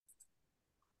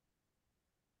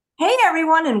Hey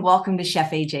everyone, and welcome to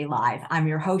Chef AJ Live. I'm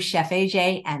your host, Chef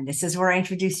AJ, and this is where I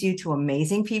introduce you to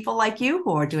amazing people like you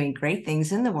who are doing great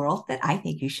things in the world that I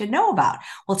think you should know about.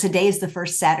 Well, today is the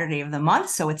first Saturday of the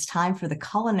month, so it's time for the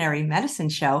Culinary Medicine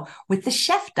Show with the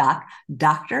Chef Doc,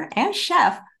 Doctor and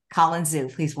Chef Colin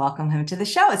Zhu. Please welcome him to the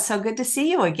show. It's so good to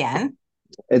see you again.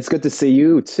 It's good to see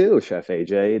you too, Chef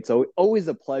AJ. It's always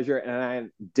a pleasure, and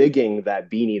I'm digging that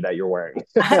beanie that you're wearing.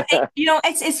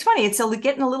 It's funny. It's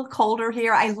getting a little colder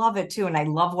here. I love it too, and I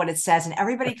love what it says. And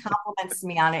everybody compliments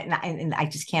me on it, and I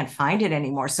just can't find it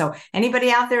anymore. So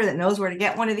anybody out there that knows where to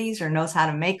get one of these or knows how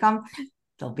to make them,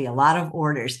 there'll be a lot of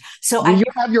orders. So Do you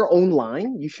have your own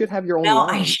line? You should have your own I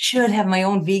line. should have my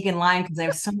own vegan line because I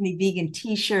have so many vegan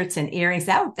T-shirts and earrings.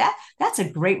 That's a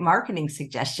great marketing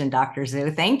suggestion, Dr. Zoo.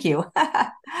 Thank you.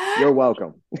 You're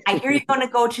welcome. I hear you're going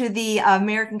to go to the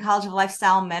American College of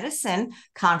Lifestyle Medicine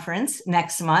conference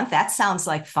next month. That sounds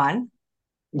like fun.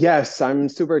 Yes, I'm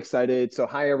super excited. So,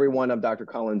 hi everyone. I'm Dr.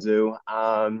 Colin Zhu.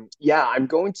 Yeah, I'm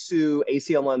going to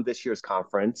ACLM this year's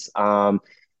conference.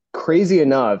 Crazy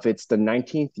enough, it's the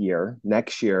 19th year.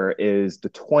 Next year is the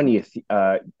 20th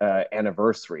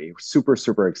anniversary. Super,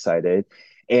 super excited.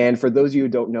 And for those of you who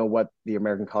don't know what the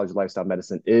American College of Lifestyle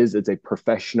Medicine is, it's a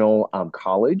professional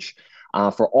college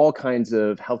for all kinds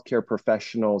of healthcare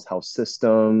professionals, health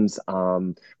systems.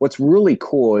 What's really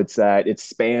cool is that it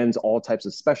spans all types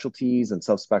of specialties and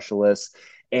subspecialists.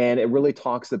 And it really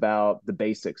talks about the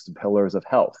basics, the pillars of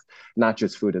health, not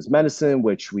just food as medicine,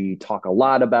 which we talk a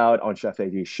lot about on Chef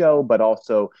AG's show, but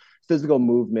also physical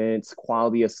movements,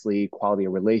 quality of sleep, quality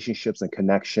of relationships and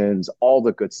connections, all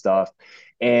the good stuff.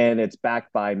 And it's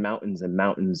backed by mountains and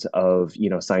mountains of,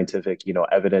 scientific,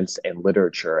 evidence and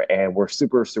literature. And we're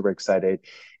super, super excited.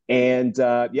 And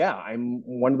yeah, I'm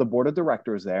one of the board of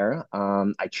directors there.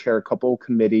 I chair a couple of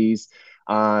committees.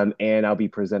 And I'll be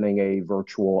presenting a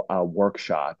virtual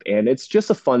workshop. And it's just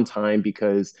a fun time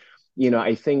because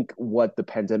I think what the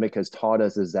pandemic has taught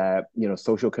us is that,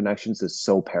 social connections is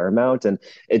so paramount. And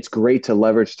it's great to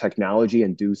leverage technology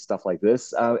and do stuff like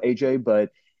this, AJ.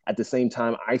 But at the same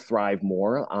time, I thrive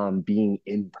more being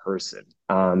in person.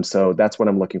 So that's what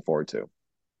I'm looking forward to.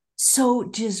 So,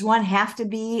 does one have to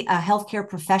be a healthcare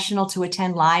professional to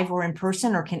attend live or in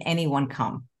person, or can anyone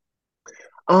come?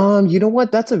 You know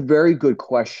what? That's a very good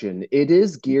question. It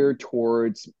is geared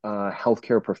towards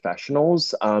healthcare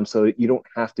professionals. So you don't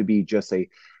have to be just a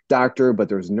doctor, but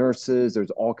there's nurses,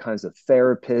 there's all kinds of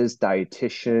therapists,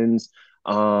 dietitians.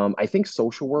 I think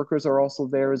social workers are also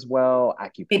there as well, Maybe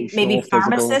occupational, physical.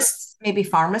 pharmacists, maybe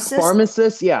pharmacists.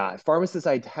 Pharmacists, yeah, pharmacists.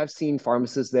 I have seen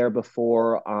pharmacists there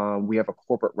before. We have a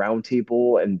corporate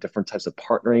roundtable and different types of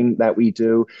partnering that we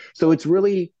do. So it's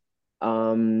really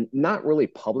not really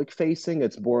public facing.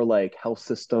 It's more like health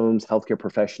systems, healthcare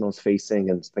professionals facing,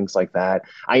 and things like that.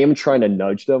 I am trying to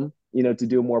nudge them, to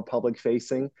do more public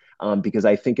facing, because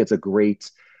I think it's a great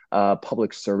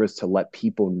public service to let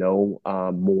people know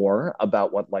more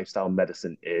about what lifestyle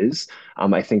medicine is.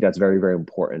 I think that's very, very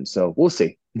important. So we'll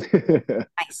see.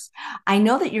 Nice. I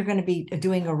know that you're going to be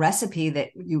doing a recipe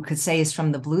that you could say is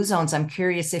from the Blue Zones. I'm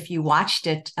curious if you watched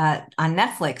it on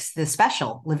Netflix, the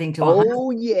special Living to 100.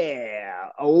 Oh yeah.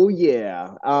 Oh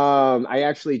yeah. I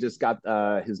actually just got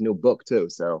his new book too.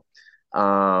 So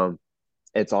um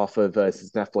it's off of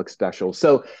his Netflix special.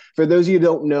 So for those of you who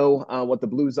don't know what the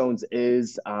Blue Zones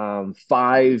is,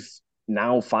 five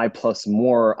plus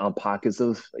more pockets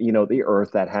of the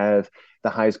earth that have the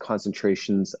highest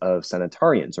concentrations of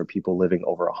sanitarians or people living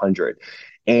over 100.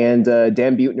 And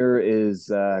Dan Buettner is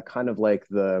kind of like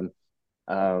the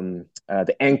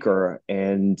anchor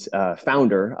and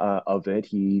founder of it.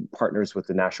 He partners with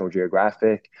the National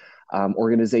Geographic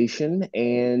organization,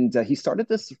 and he started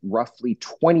this roughly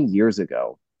 20 years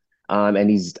ago. And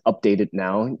he's updated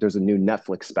now. There's a new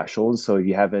Netflix special, so if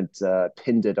you haven't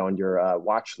pinned it on your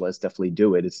watch list, definitely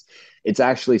do it. It's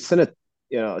actually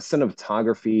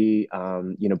cinematography.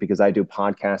 Because I do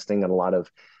podcasting and a lot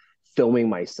of filming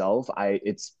myself.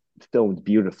 It's filmed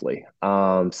beautifully,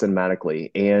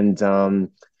 cinematically, and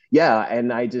yeah,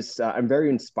 and I'm very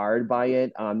inspired by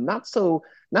it. Not so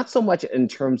much in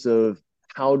terms of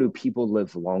how do people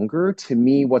live longer. To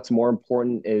me, what's more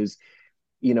important is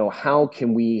how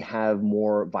can we have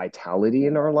more vitality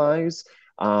in our lives?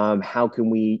 How can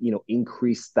we,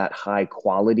 increase that high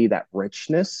quality, that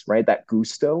richness, right? That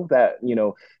gusto that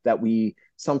we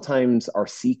sometimes are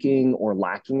seeking or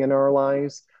lacking in our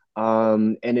lives.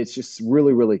 And it's just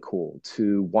really, really cool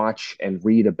to watch and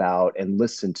read about and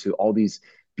listen to all these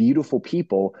beautiful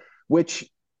people,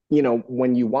 which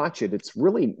when you watch it,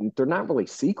 they're not really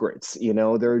secrets,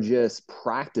 they're just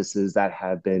practices that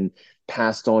have been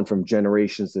passed on from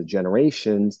generations to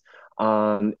generations.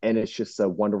 And it's just a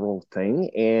wonderful thing.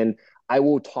 And I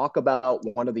will talk about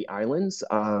one of the islands,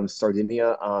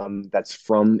 Sardinia, that's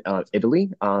from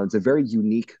Italy. It's a very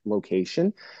unique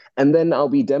location. And then I'll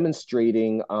be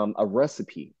demonstrating a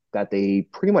recipe that they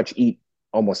pretty much eat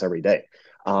almost every day,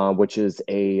 which is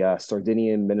a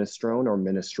Sardinian minestrone or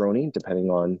minestrone, depending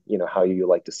on how you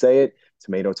like to say it,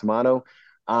 tomato, tomato.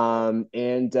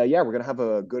 And yeah, we're gonna have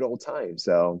a good old time.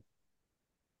 So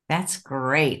That's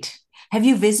great. Have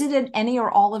you visited any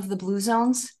or all of the blue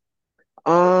zones?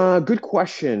 good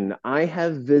question. I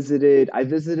visited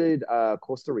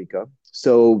Costa Rica.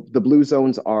 So the blue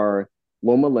zones are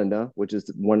Loma Linda, which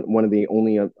is one of the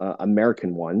only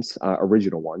American ones,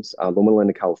 original ones. Loma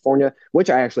Linda, California, which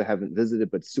I actually haven't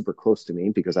visited, but super close to me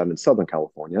because I'm in Southern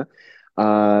California.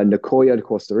 Nicoya,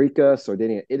 Costa Rica,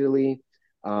 Sardinia, Italy.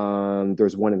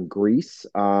 There's one in Greece,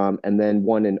 and then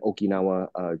one in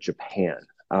Okinawa, Japan.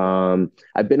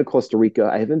 I've been to Costa Rica.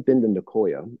 I haven't been to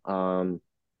Nicoya.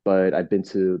 But I've been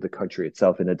to the country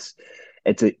itself, and it's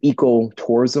an eco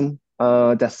tourism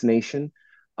destination.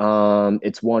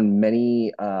 It's won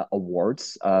many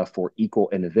awards for eco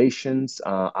innovations.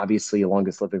 Obviously,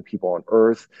 longest living people on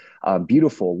Earth.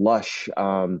 Beautiful, lush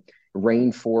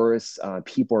rainforests.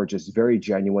 People are just very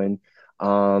genuine.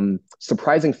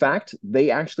 Surprising fact: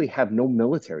 they actually have no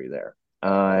military there.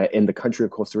 In the country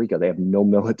of Costa Rica, they have no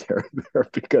military there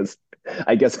because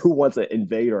I guess who wants to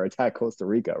invade or attack Costa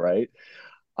Rica, right?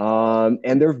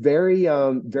 And they're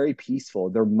very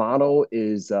peaceful. Their motto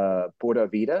is Pura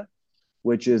Vida,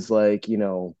 which is like,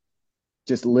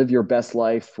 just live your best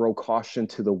life, throw caution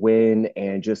to the wind,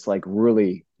 and just like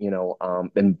really,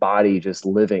 embody just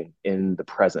living in the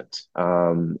present.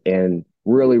 And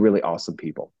really, really awesome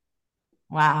people.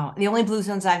 Wow. The only blue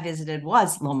zones I visited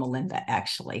was Loma Linda,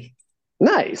 actually.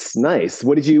 Nice, nice.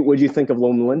 What did you think of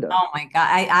Loma Linda? Oh my God.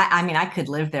 I mean, I could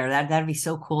live there. That'd be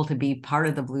so cool to be part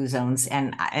of the blue zones.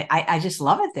 And I just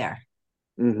love it there.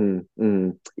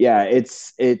 Yeah,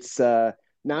 it's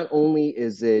not only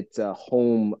is it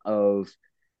home of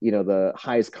the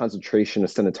highest concentration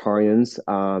of sanitarians.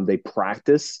 They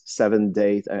practice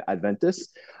Seventh-day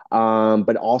Adventists,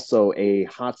 but also a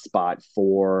hotspot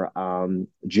for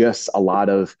just a lot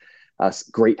of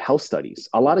great health studies.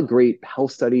 A lot of great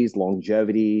health studies,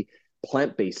 longevity,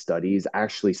 plant-based studies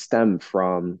actually stem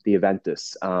from the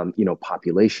Adventist,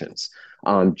 populations,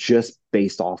 just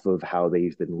based off of how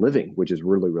they've been living, which is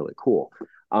really, really cool.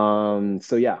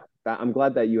 So yeah, I'm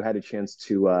glad that you had a chance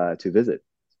to visit.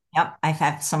 Yep. I've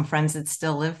had some friends that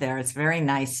still live there. It's very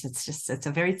nice. It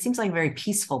seems like a very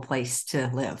peaceful place to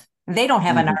live. They don't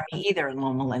have an Mhm. army either in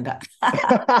Loma Linda.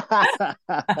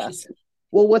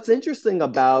 Well, what's interesting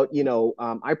about,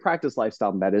 I practice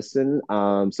lifestyle medicine.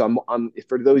 So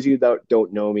for those of you that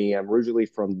don't know me, I'm originally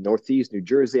from Northeast New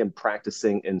Jersey. I'm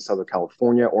practicing in Southern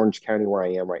California, Orange County, where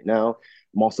I am right now.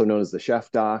 I'm also known as the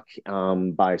Chef Doc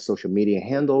by social media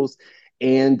handles.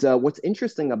 And what's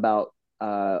interesting about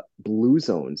blue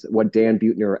zones, what Dan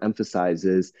Buettner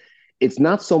emphasizes, it's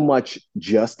not so much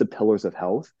just the pillars of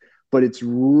health, but it's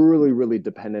really, really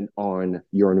dependent on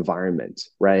your environment,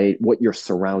 right? What you're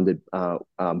surrounded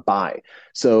by.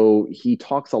 So he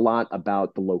talks a lot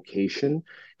about the location.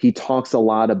 He talks a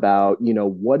lot about,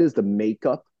 what is the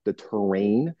makeup, the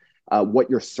terrain, what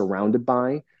you're surrounded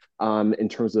by in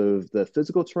terms of the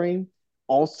physical terrain.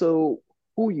 Also,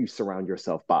 who you surround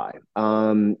yourself by.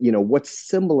 What's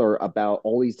similar about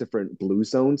all these different blue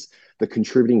zones, the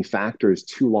contributing factors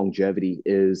to longevity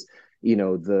is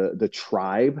the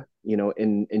tribe.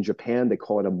 In Japan they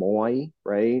call it a moai,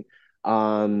 right?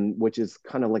 Which is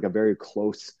kind of like a very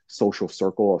close social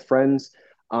circle of friends.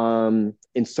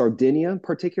 In Sardinia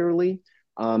particularly,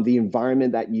 the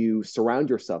environment that you surround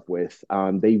yourself with,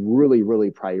 they really, really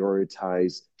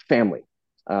prioritize family.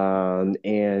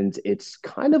 And it's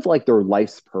kind of like their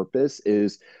life's purpose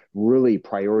is really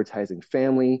prioritizing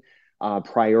family,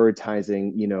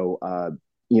 prioritizing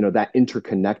that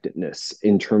interconnectedness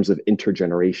in terms of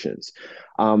intergenerations.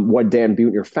 What Dan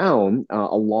Buettner found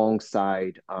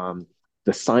alongside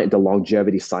the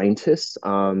longevity scientists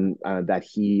that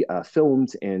he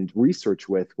filmed and researched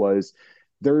with was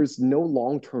there's no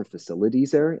long-term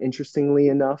facilities there, interestingly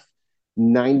enough.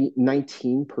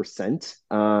 19%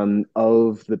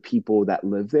 of the people that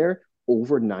live there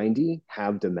over 90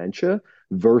 have dementia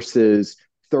versus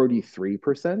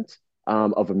 33%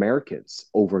 of Americans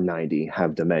over 90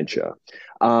 have dementia.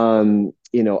 A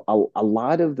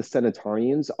lot of the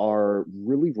sanitarians are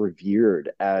really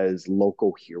revered as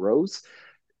local heroes.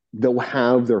 They'll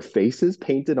have their faces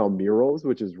painted on murals,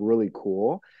 which is really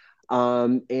cool.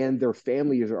 And their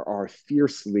families are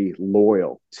fiercely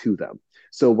loyal to them.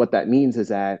 So what that means is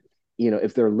that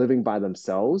if they're living by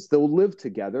themselves, they'll live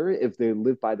together. If they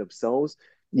live by themselves,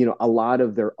 a lot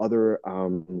of their other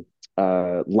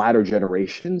latter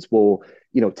generations will,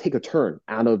 take a turn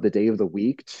out of the day of the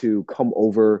week to come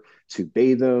over to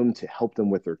bathe them, to help them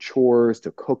with their chores,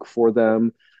 to cook for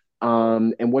them.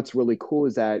 And what's really cool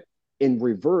is that in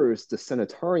reverse, the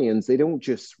centenarians, they don't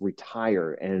just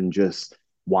retire and just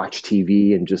watch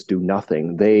TV and just do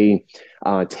nothing. They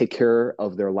take care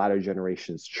of their latter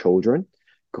generation's children,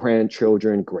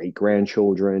 grandchildren, great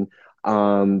grandchildren.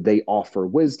 They offer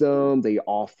wisdom, they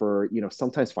offer,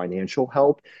 sometimes financial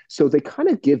help. So they kind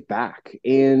of give back.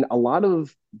 And a lot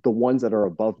of the ones that are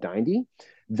above 90,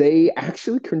 they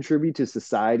actually contribute to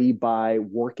society by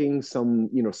working some,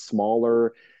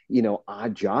 smaller,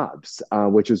 odd jobs,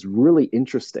 which is really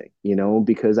interesting,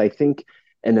 because I think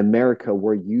in America,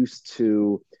 we're used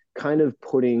to kind of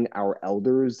putting our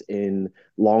elders in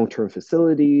long-term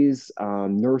facilities,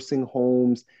 nursing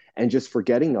homes, and just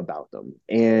forgetting about them.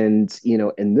 And,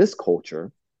 in this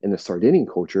culture, in the Sardinian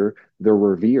culture, they're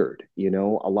revered. A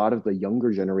lot of the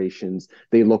younger generations,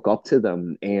 they look up to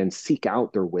them and seek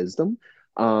out their wisdom.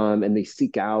 And they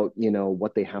seek out,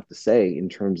 what they have to say in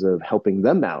terms of helping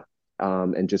them out,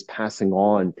 and just passing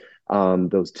on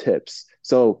those tips.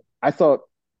 So I thought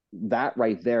that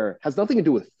right there has nothing to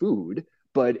do with food,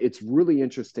 but it's really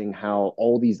interesting how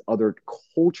all these other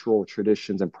cultural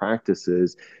traditions and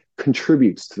practices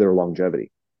contributes to their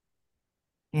longevity.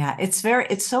 Yeah,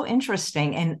 it's so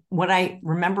interesting. And what I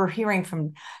remember hearing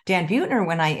from Dan Buettner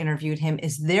when I interviewed him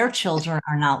is their children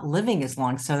are not living as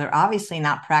long. So they're obviously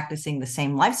not practicing the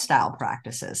same lifestyle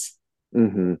practices.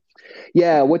 Mm-hmm.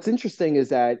 Yeah, what's interesting is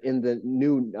that in the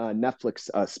new Netflix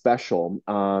special,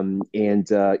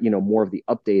 and more of the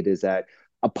update is that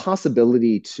a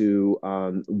possibility to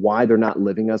why they're not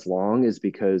living as long is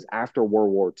because after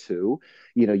World War II,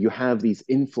 you have these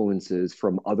influences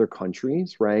from other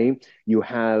countries, right? You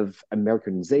have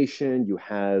Americanization, you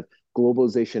have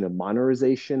globalization and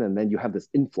modernization, and then you have this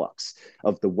influx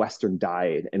of the Western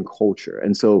diet and culture,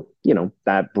 and so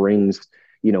that brings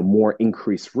more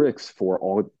increased risks for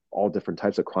all different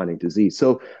types of chronic disease.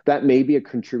 So that may be a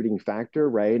contributing factor,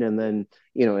 right? And then,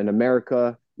 in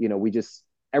America, we just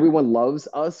everyone loves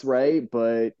us, right?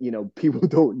 But, people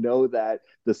don't know that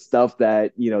the stuff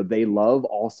that, they love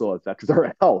also affects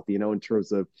our health, in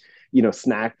terms of,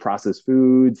 snack processed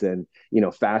foods and,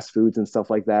 fast foods and stuff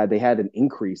like that. They had an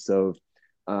increase of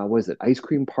what is it, ice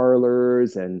cream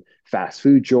parlors and fast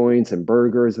food joints and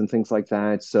burgers and things like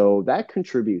that. So that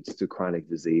contributes to chronic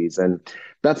disease. And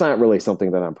that's not really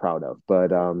something that I'm proud of,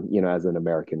 but, as an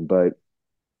American. But,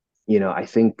 I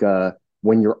think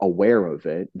when you're aware of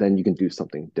it, then you can do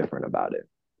something different about it.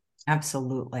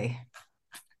 Absolutely.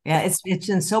 Yeah, it's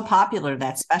been so popular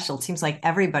that special. It seems like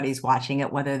everybody's watching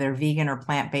it, whether they're vegan or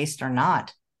plant-based or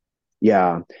not.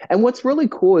 Yeah. And what's really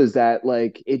cool is that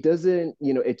like it doesn't,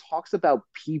 it talks about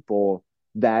people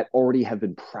that already have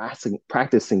been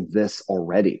practicing this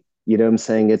already. You know what I'm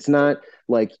saying? It's not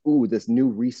like, ooh, this new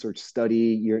research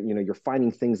study, you're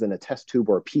finding things in a test tube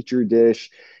or a petri dish.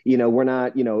 We're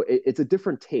not, it's a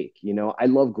different take. I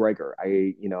love Gregor.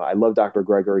 I love Dr.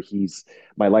 Gregor. He's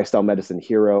my lifestyle medicine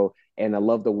hero. And I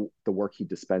love the work he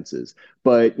dispenses.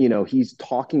 But he's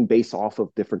talking based off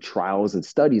of different trials and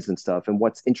studies and stuff. And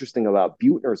what's interesting about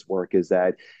Buettner's work is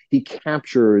that he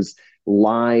captures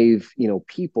live,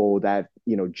 people that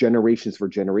generations for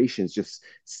generations just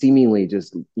seemingly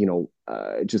just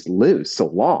live so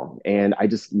long. And I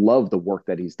just love the work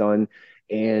that he's done.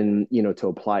 And to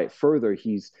apply it further,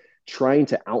 he's trying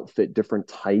to outfit different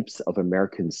types of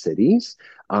American cities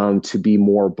to be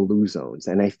more blue zones.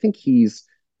 And I think he's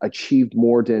achieved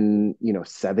more than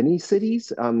 70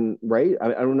 cities, right?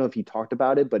 I don't know if he talked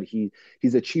about it, but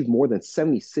he's achieved more than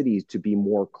 70 cities to be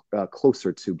more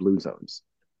closer to blue zones.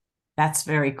 That's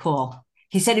very cool.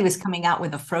 He said he was coming out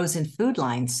with a frozen food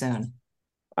line soon.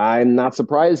 I'm not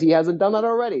surprised he hasn't done that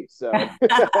already. So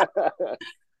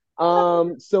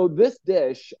so this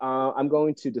dish, I'm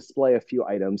going to display a few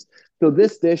items. So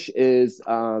this dish is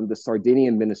the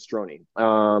Sardinian minestrone,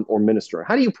 or minestrone.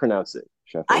 How do you pronounce it,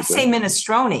 Chef I say AJ?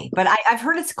 minestrone, but I've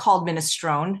heard it's called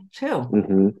minestrone too.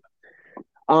 Mm-hmm.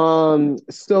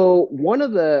 So one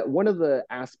of the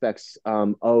aspects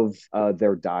of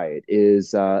their diet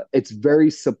is it's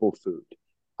very simple food.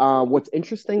 What's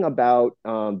interesting about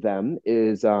them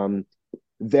is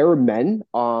their men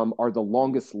are the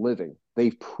longest living.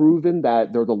 They've proven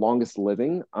that they're the longest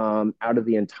living out of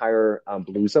the entire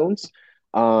blue zones,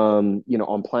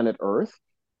 on planet Earth.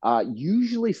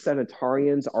 Usually,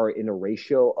 centenarians are in a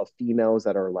ratio of females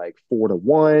that are like 4 to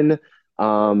 1.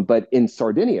 But in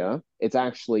Sardinia, it's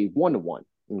actually 1 to 1,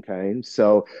 Okay,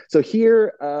 so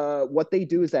here, what they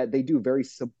do is that they do very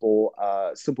simple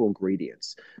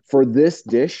ingredients for this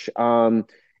dish.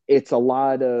 It's a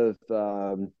lot of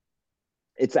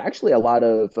it's actually a lot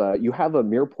of you have a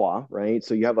mirepoix, right?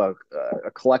 So you have a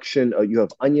collection. You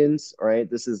have onions, all right?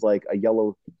 This is like a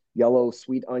yellow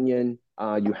sweet onion.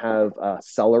 You have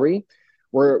celery.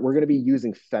 We're going to be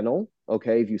using fennel.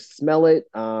 Okay, if you smell it,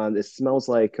 it smells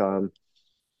like a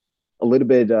little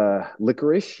bit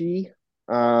licoricey.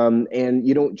 And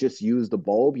you don't just use the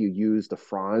bulb, you use the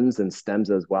fronds and stems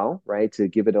as well, right? To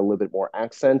give it a little bit more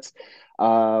accent.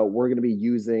 We're going to be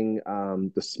using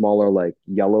the smaller, like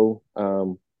yellow,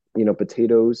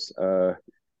 potatoes. I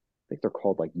think they're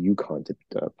called like Yukon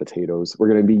potatoes. We're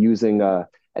going to be using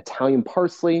Italian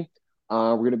parsley.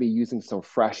 We're going to be using some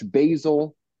fresh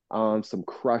basil, some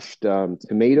crushed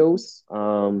tomatoes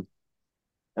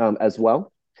as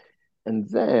well. And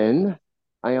then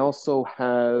I also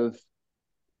have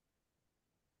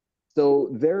so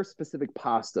their specific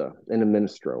pasta in a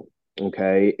minestrone,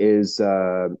 okay, is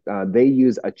they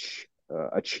use a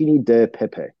chini de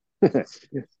pepe.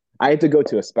 I had to go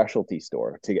to a specialty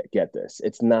store to get this.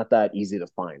 It's not that easy to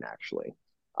find actually.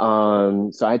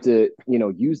 So I had to,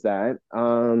 use that.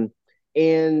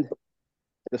 And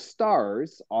the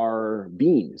stars are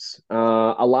beans,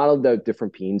 a lot of the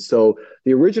different beans. So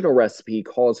the original recipe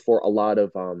calls for a lot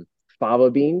of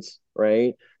fava beans,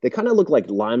 right? They kind of look like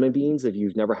lima beans if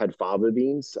you've never had fava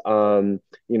beans.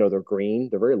 They're green,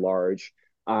 they're very large.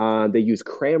 They use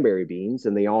cranberry beans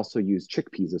and they also use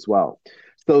chickpeas as well.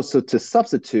 So to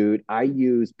substitute, I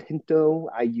use pinto,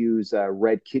 I use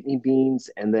red kidney beans,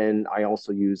 and then I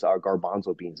also use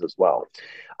garbanzo beans as well.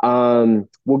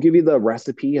 We'll give you the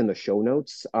recipe in the show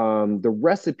notes. The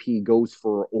recipe goes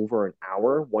for over an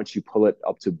hour once you pull it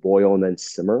up to boil and then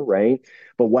simmer, right?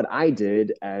 But what I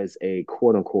did as a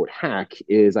quote unquote hack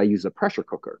is I use a pressure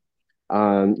cooker.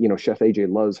 Chef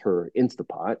AJ loves her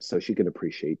Instapot, so she can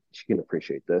appreciate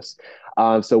this.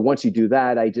 So once you do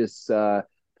that, I just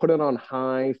put it on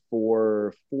high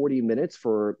for 40 minutes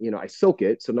I soak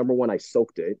it. So number one, I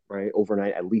soaked it, right,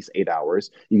 overnight, at least 8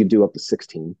 hours. You can do up to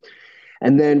 16.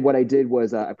 And then what I did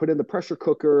was I put it in the pressure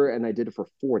cooker and I did it for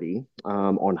 40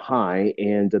 on high.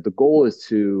 And the goal is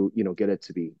to, get it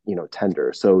to be,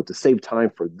 tender. So to save time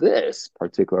for this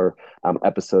particular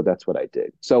episode, that's what I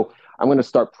did. So I'm going to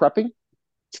start prepping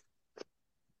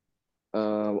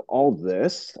all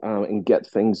this and get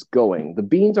things going. The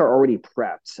beans are already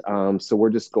prepped. So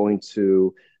we're just going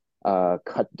to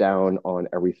cut down on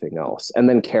everything else and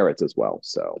then carrots as well.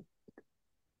 So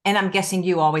And I'm guessing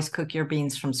you always cook your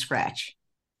beans from scratch.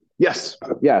 yes,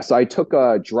 yeah. So I took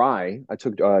dry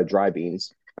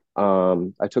beans.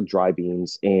 I took dry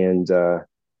beans and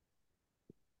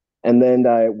then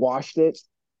I washed it,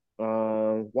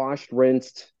 washed,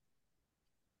 rinsed,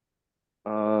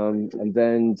 and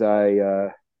then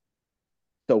I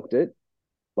soaked it.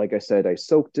 Like I said, I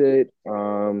soaked it,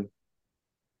 and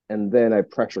then I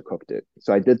pressure cooked it.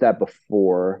 So I did that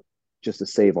before, just to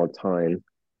save on time,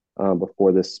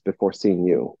 before seeing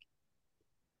you.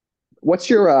 What's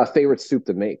your favorite soup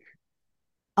to make?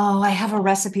 Oh, I have a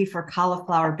recipe for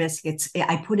cauliflower biscuits.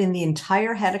 I put in the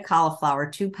entire head of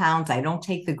cauliflower, 2 pounds. I don't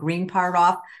take the green part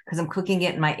off because I'm cooking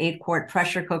it in my 8-quart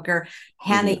pressure cooker.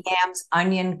 Hannah Mhm. yams,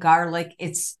 onion, garlic.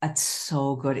 It's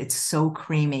so good. It's so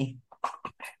creamy.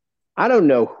 I don't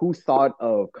know who thought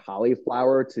of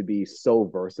cauliflower to be so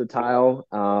versatile,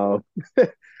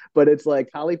 but it's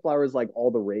like cauliflower is like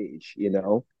all the rage, you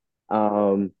know?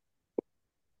 Um,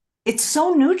 It's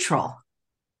so neutral.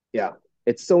 yeah,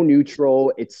 it's so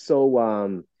neutral. It's so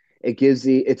versatile, it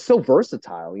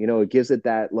gives it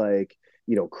that like,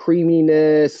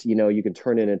 creaminess, you can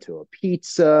turn it into a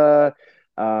pizza.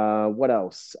 What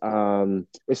else?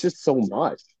 It's just so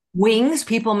much. Wings,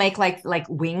 people make like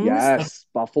wings. Like Yes,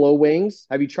 buffalo wings.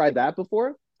 Have you tried that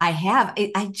before? I have.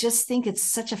 I just think it's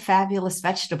such a fabulous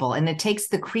vegetable, and it takes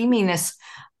the creaminess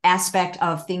aspect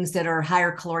of things that are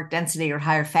higher caloric density or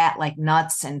higher fat, like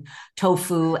nuts and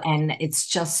tofu, and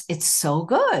it's so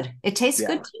good. It tastes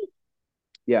good Yeah, too.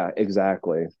 yeah,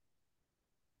 exactly.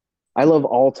 I love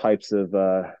all types of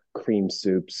cream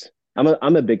soups.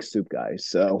 I'm a big soup guy,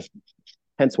 so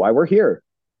hence why we're here.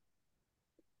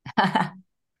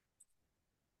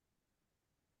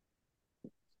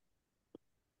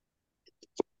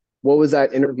 What was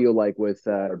that interview like with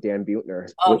Dan Buettner?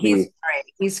 Oh, With he's the great.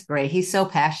 He's great. He's so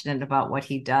passionate about what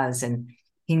he does, and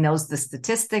he knows the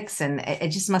statistics, and it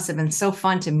just must have been so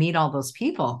fun to meet all those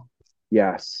people.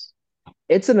 Yes,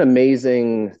 it's an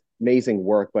amazing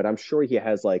work, but I'm sure he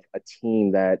has like a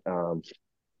team that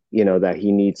that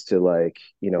he needs to like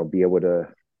be able to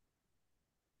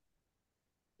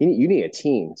You need a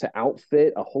team to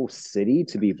outfit a whole city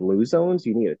to be blue zones.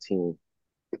 You need a team.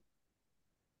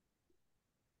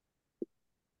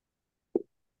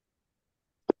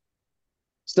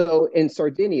 So in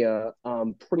Sardinia,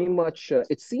 pretty much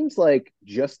it seems like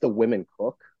just the women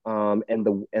cook, and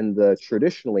the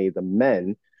traditionally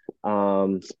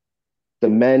um, the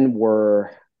men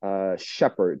were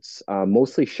shepherds,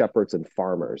 mostly shepherds and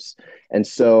farmers, and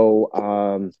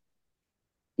so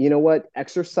you know what,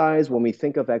 exercise. When we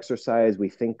think of exercise, we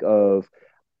think of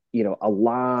a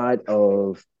lot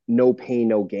of no pain,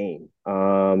 no gain.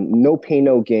 No pain,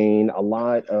 no gain. A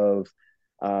lot of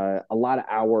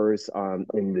hours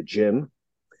in the gym.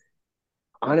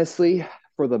 Honestly,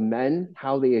 for the men,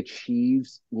 how they achieve,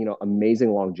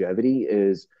 amazing longevity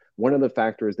is one of the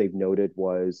factors they've noted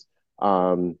was,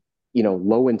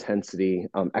 low intensity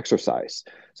exercise.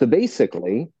 So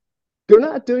basically, they're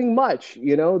not doing much.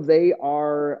 They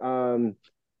are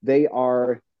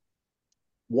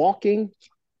walking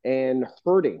and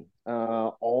herding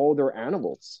all their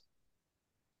animals,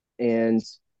 and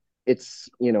it's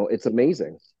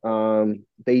amazing.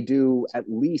 They do at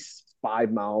least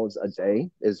 5 miles a day,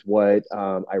 is what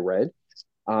I read,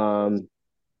 um,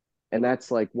 and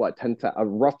that's like what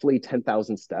roughly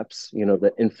 10,000 steps.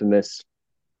 The infamous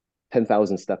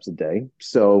 10,000 steps a day.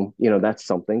 So that's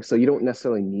something. So you don't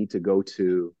necessarily need to go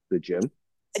to the gym.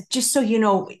 Just so you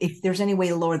know, if there's any way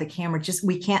to lower the camera, just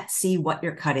we can't see what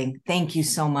you're cutting. Thank you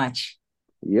so much.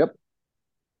 Yep.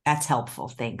 That's helpful.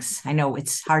 Thanks. I know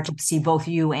it's hard to see both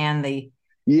you and the.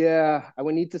 Yeah, I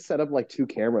would need to set up like two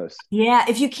cameras. Yeah,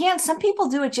 if you can't, some people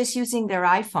do it just using their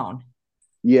iPhone.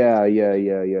 Yeah, yeah,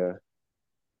 yeah, yeah.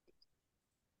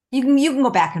 You can go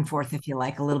back and forth if you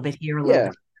like, a little bit here, a little Yeah,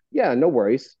 bit. yeah, no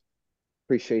worries.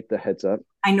 Appreciate the heads up.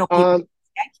 I know people. Um,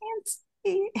 I can't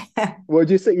see. what'd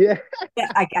you say? Yeah, Yeah,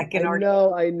 I can I already.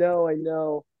 know, I know, I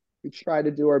know. We try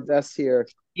to do our best here.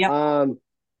 Yep. Um,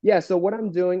 yeah, so what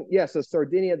I'm doing, yeah, so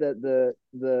Sardinia,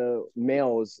 the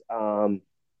males,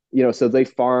 so they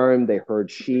farm, they herd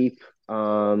sheep.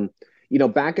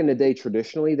 Back in the day,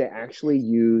 traditionally, they actually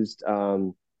used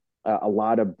a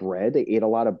lot of bread. They ate a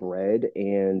lot of bread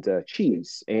and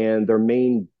cheese, and their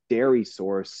main dairy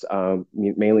source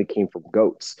mainly came from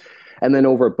goats. And then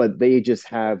but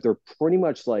they're pretty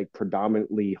much like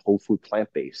predominantly whole food plant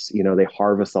based. They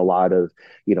harvest a lot of,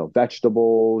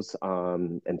 vegetables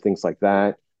and things like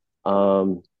that. We're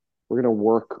going to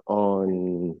work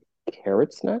on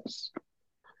carrots next.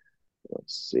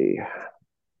 Let's see.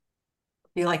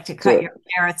 Do you like to cut So, your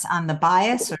carrots on the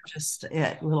bias or just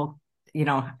little,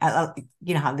 how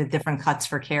the different cuts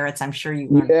for carrots? I'm sure you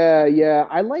learned. yeah,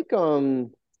 yeah.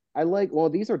 Well,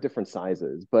 these are different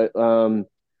sizes, but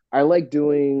I like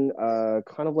doing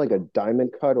kind of like a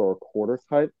diamond cut or a quarter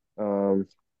cut. Um,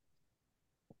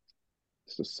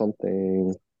 so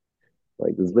something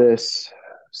like this.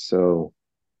 So,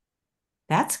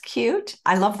 That's cute.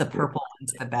 I love the purple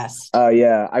ones the best.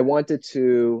 yeah, I wanted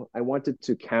to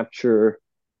capture.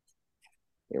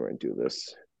 Here, we're gonna do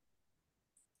this.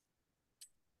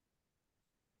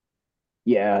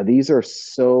 Yeah, these are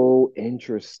so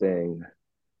interesting.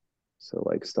 So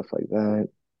like stuff like that.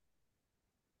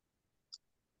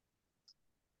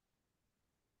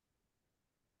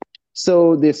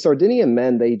 So the Sardinian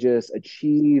men, they just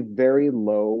achieve very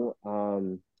low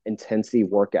intensity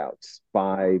workouts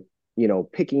by,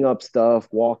 picking up stuff,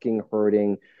 walking,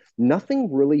 herding,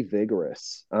 nothing really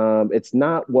vigorous. It's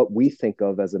not what we think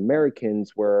of as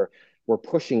Americans, where we're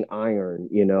pushing iron,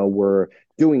 we're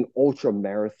doing ultra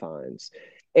marathons.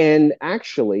 And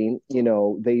actually,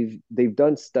 they've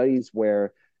done studies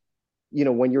where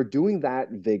when you're doing that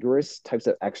vigorous types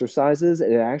of exercises,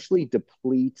 it actually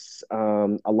depletes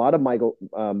a lot of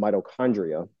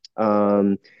mitochondria.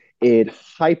 It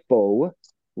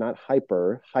not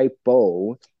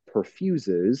hypo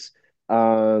perfuses,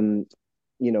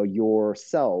 your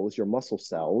cells, your muscle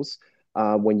cells,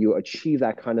 when you achieve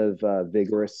that kind of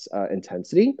vigorous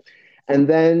intensity. And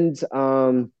then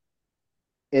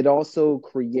it also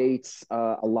creates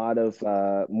a lot of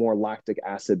more lactic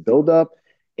acid buildup,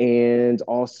 and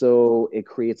also it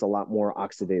creates a lot more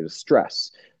oxidative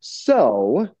stress.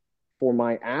 So, for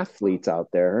my athletes out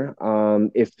there,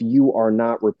 if you are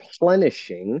not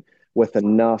replenishing with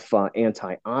enough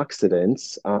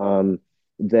antioxidants,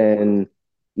 then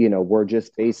we're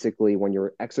just basically, when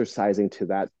you're exercising to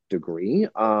that degree,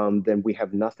 then we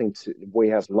have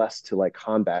less to like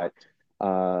combat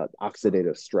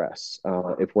oxidative stress.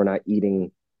 If we're not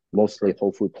eating mostly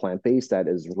whole food plant based, that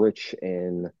is rich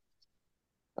in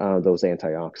those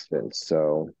antioxidants.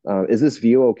 So, is this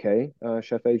view okay,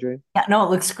 Chef AJ? Yeah, no, it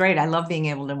looks great. I love being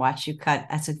able to watch you cut.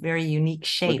 That's a very unique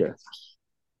shape. Okay.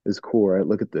 It's cool, right?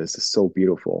 Look at this. It's so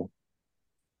beautiful.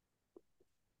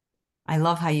 I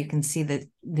love how you can see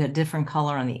the different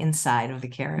color on the inside of the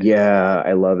carrot. Yeah,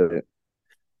 I love it.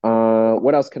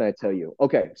 What else can I tell you?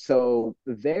 Okay, so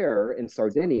there in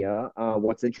Sardinia,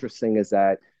 what's interesting is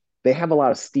that they have a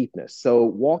lot of steepness. So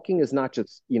walking is not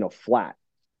just, flat.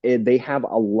 They have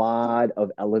a lot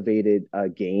of elevated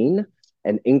gain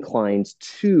and inclines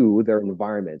to their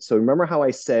environment. So remember how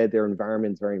I said their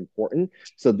environment is very important?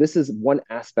 So this is one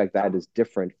aspect that is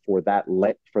different for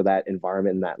for that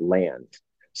environment and that land.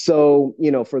 So,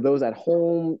 for those at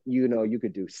home, you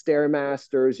could do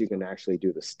Stairmasters, you can actually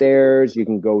do the stairs, you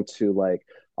can go to like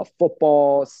a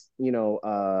football,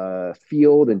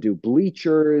 field and do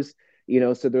bleachers,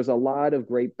 so there's a lot of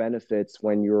great benefits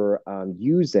when you're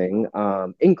using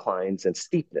inclines and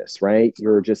steepness, right?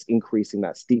 You're just increasing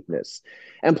that steepness.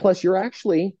 And plus, you're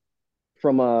actually,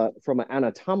 from an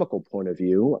anatomical point of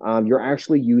view, you're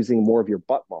actually using more of your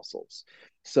butt muscles.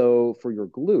 So for your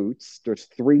glutes, there's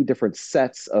three different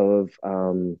sets of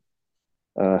glute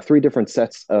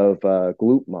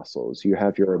muscles. You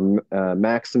have your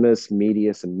maximus,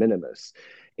 medius, and minimus.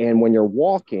 And when you're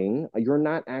walking, you're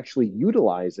not actually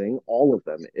utilizing all of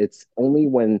them. It's only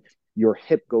when your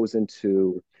hip goes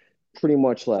into pretty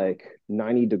much like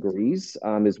 90 degrees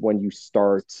is when you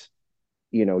start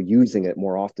using it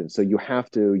more often. So you have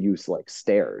to use like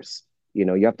stairs. You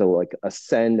have to like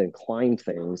ascend and climb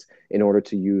things in order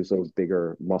to use those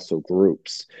bigger muscle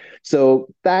groups. So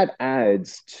that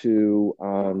adds to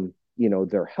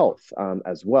their health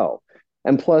as well.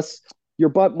 And plus, your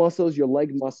butt muscles, your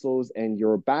leg muscles, and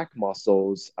your back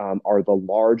muscles are the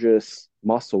largest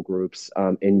muscle groups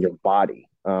in your body.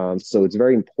 So it's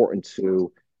very important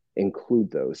to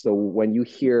include those. So when you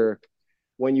hear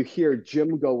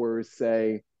gym goers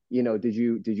say, did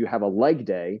you have a leg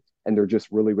day? And they're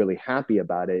just really, really happy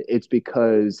about it. It's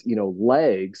because,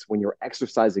 legs, when you're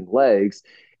exercising legs,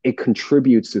 it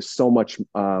contributes to so much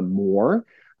more.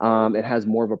 It has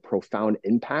more of a profound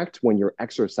impact when you're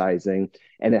exercising,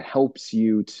 and it helps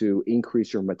you to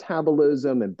increase your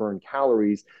metabolism and burn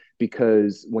calories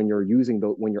because when you're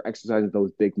exercising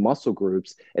those big muscle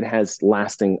groups, it has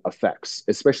lasting effects,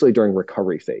 especially during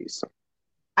recovery phase.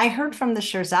 I heard from the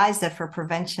Shirzais that for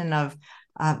prevention of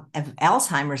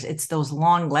Alzheimer's, it's those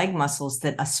long leg muscles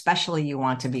that especially you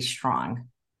want to be strong.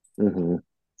 Hmm.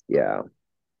 Yeah.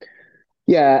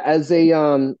 Yeah, as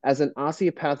an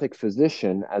osteopathic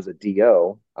physician, as a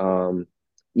DO,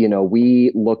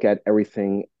 we look at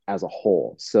everything as a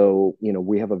whole. So,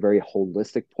 we have a very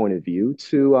holistic point of view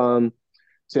to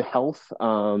health.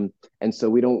 And so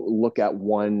we don't look at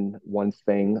one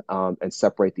thing and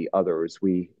separate the others.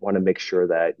 We want to make sure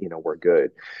that, we're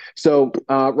good. So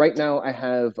right now I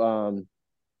have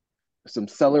some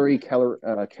celery,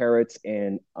 carrots,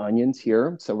 and onions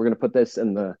here. So we're gonna put this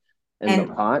in the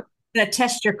And pot. to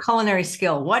test your culinary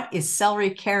skill, what is celery,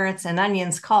 carrots, and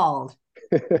onions called?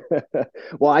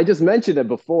 Well, I just mentioned it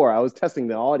before. I was testing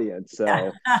the audience, so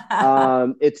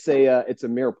it's a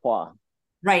mirepoix.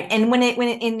 Right. And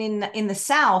in the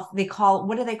South, they call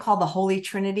what do they call the Holy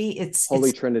Trinity? Holy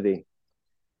It's Trinity.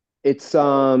 It's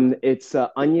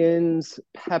onions,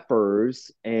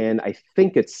 peppers, and I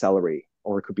think it's celery,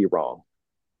 or it could be wrong.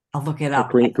 I'll look it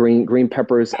up. Green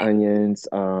peppers, onions.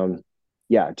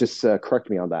 Yeah, just correct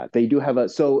me on that. They do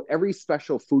have so every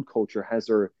special food culture has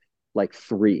their like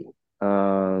three.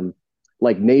 Um,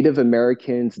 like Native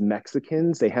Americans,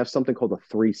 Mexicans, they have something called the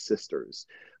Three Sisters,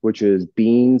 which is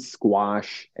beans,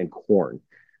 squash, and corn.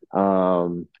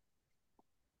 Um,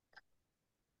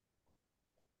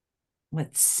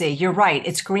 Let's see. You're right.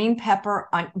 It's green pepper,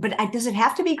 but does it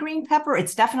have to be green pepper?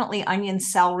 It's definitely onion,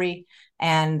 celery,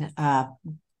 and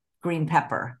green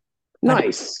pepper. But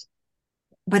nice.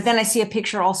 but then I see a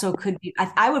picture also could be.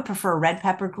 I would prefer red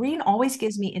pepper. Green always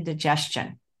gives me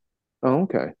indigestion Oh,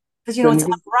 okay. because Then it's you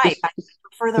can unripe. I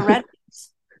prefer the red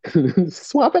ones.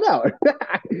 swap it out.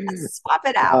 Swap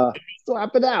it out. uh,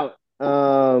 Swap it out.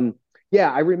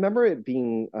 Yeah, I remember it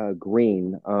being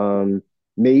green.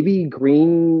 Maybe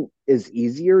green is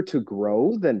easier to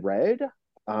grow than red,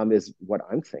 is what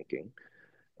I'm thinking.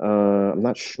 I'm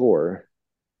not sure,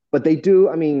 but they do.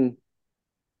 I mean,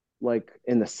 like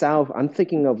in the South, I'm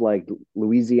thinking of like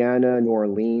Louisiana, New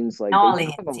Orleans. Like they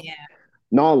do have Nollies, a yeah.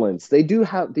 Nolans. They do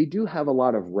have a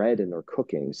lot of red in their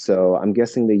cooking. So I'm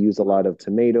guessing they use a lot of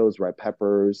tomatoes, red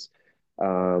peppers.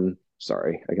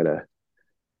 Sorry, I gotta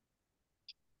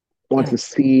want Yeah. to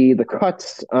see the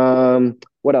cuts.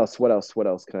 What else? What else? What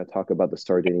else can I talk about the Have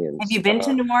Sardinians? you been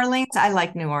to New Orleans? I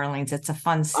like New Orleans. It's a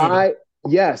fun city. I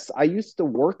Yes, I used to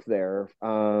work there.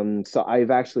 So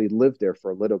I've actually lived there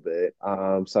for a little bit.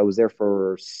 So I was there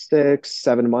for 6,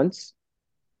 7 months.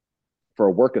 for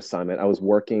a work assignment. I was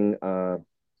working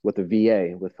with the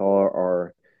VA with all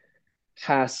our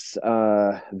past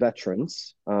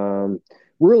veterans.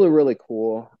 Really, really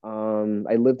cool.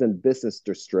 I lived in business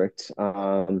district,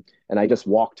 and I just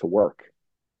walked to work,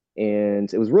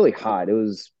 and it was really hot. It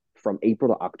was from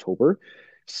April to October,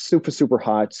 super, super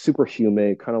hot, super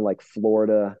humid, kind of like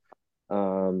Florida.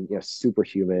 Yeah, super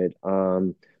humid.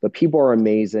 But people are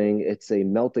amazing. It's a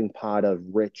melting pot of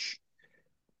rich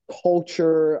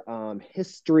culture,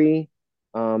 history.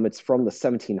 It's from the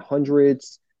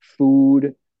 1700s,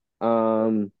 food.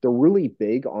 They're really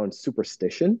big on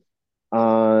superstition,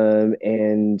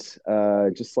 and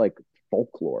just like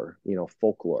folklore,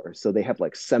 folklore. So they have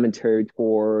like cemetery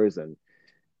tours, and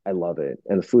I love it.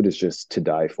 And the food is just to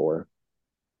die for.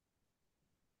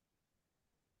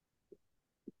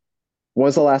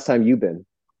 When's the last time you've been?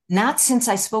 Not since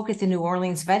I spoke at the New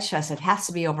Orleans Veg Fest. It has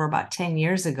to be over about 10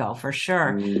 years ago for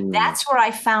sure. Mm, That's where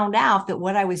I found out that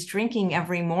what I was drinking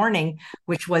every morning,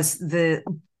 which was the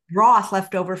broth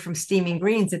left over from steaming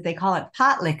greens, that they call it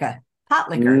pot liquor. Pot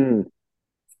liquor. mm,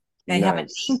 They have a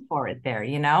nice, name for it there,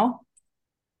 you know?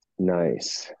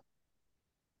 nice.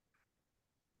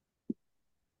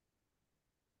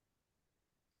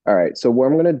 All right. So what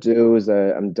I'm gonna do is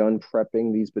I'm done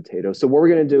prepping these potatoes. So what we're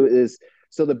gonna do is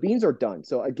so the beans are done.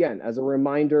 So again, as a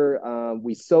reminder, um,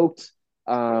 we soaked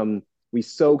we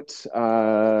soaked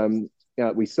them,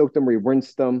 we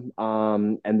rinsed them,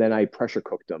 and then I pressure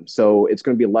cooked them. So it's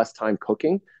gonna be less time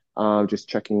cooking. Just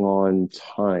checking on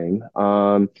time.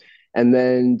 And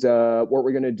then what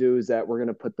we're gonna do is that we're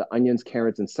gonna put the onions,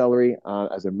 carrots, and celery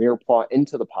as a mirror plot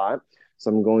into the pot. So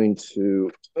I'm going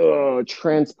to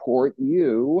transport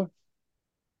you.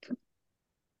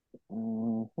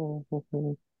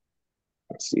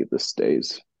 Let's see if this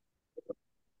stays.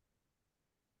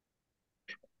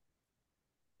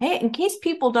 Hey, in case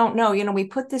people don't know, we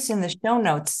put this in the show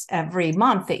notes every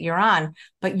month that you're on,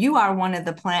 but you are one of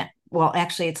the well,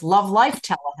 actually it's Love Life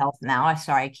Telehealth now. I'm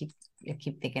sorry, I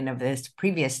keep thinking of this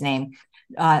previous name,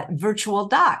 virtual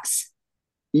docs.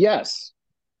 Yes.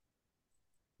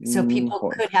 So Hold on.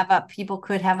 people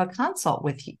could have a consult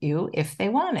with you if they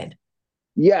wanted.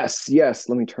 Yes, yes.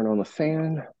 Let me turn on the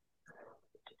fan.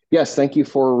 Yes, thank you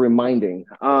for reminding.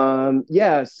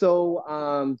 Yeah,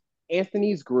 so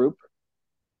Anthony's group.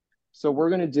 So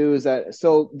we're gonna do is that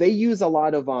so they use a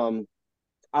lot of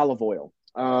olive oil.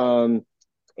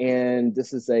 And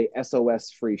this is a SOS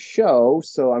free show.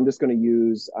 So I'm just going to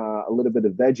use a little bit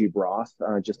of veggie broth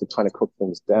just to kind of cook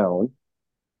things down.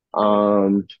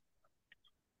 Um,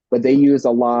 but they use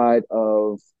a lot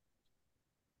of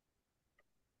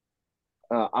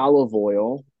olive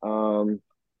oil.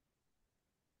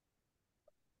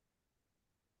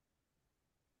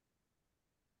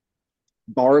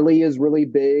 Barley is really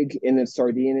big in the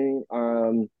Sardinian,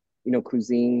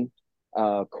 cuisine.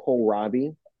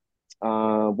 Kohlrabi,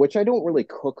 which I don't really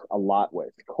cook a lot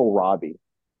with. Kohlrabi.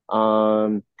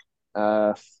 Um,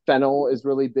 Fennel is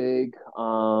really big.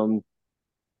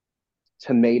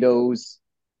 Tomatoes,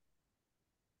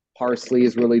 parsley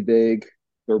is really big.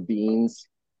 Their beans.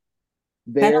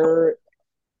 Fennel, They're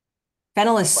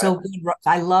fennel is so good.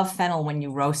 I love fennel when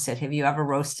you roast it. Have you ever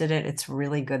roasted it? It's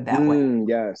really good that way.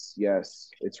 yes, yes.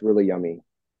 It's really yummy.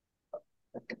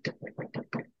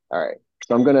 All right.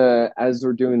 So I'm gonna, as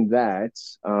we're doing that,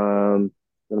 I'm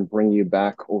gonna bring you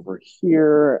back over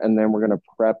here, and then we're gonna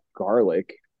prep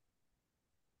garlic.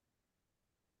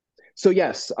 So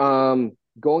yes,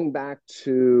 going back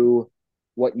to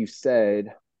what you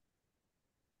said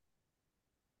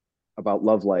about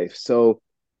love life. So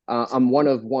I'm one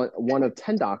of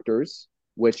 10 doctors,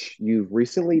 which you've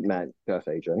recently met, Jeff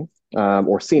AJ,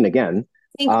 or seen again.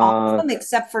 I think all of Uh, them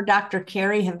except for Dr.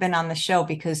 Carey have been on the show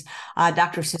because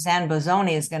Dr. Suzanne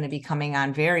Bozzoni is going to be coming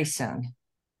on very soon.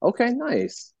 okay,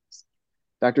 nice.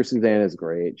 Dr. Suzanne is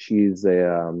great. She's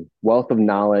a wealth of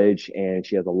knowledge, and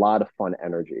she has a lot of fun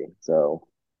energy. So,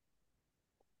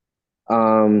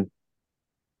 um,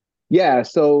 yeah,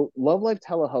 so Love Life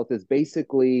Telehealth is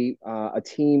basically a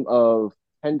team of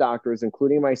 10 doctors,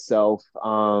 including myself.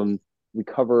 We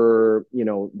cover,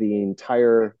 the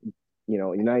entire,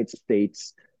 United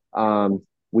States.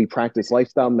 We practice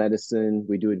lifestyle medicine.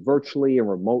 We do it virtually and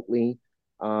remotely,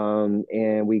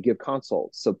 and we give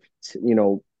consults. So,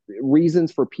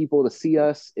 reasons for people to see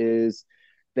us is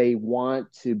they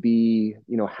want to be,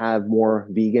 have more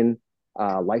vegan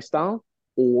lifestyle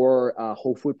or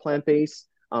whole food plant based.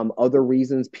 Other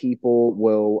reasons people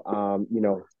will,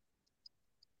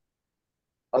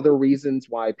 other reasons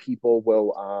why people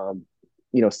will,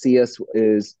 see us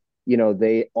is,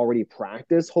 they already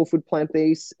practice whole food plant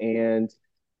based, and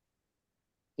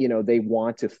they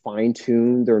want to fine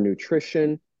tune their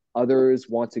nutrition. Others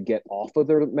want to get off of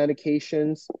their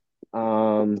medications.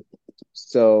 Um,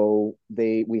 so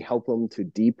we help them to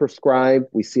deprescribe.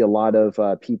 We see a lot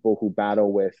of people who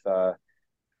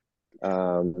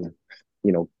um,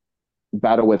 you know,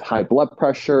 battle with high blood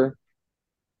pressure,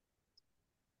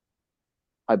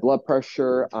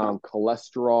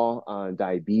 cholesterol,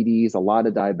 diabetes, a lot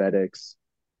of diabetics.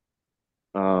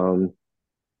 Um,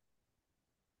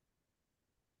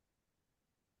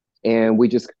 and we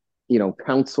just,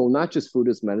 counsel not just food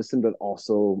as medicine, but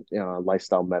also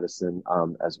lifestyle medicine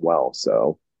as well.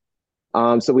 So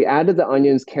we added the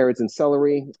onions, carrots, and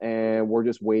celery, and we're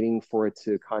just waiting for it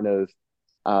to kind of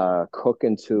cook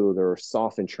until they're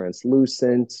soft and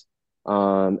translucent.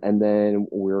 And then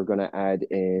we're going to add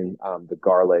in the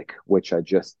garlic, which I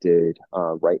just did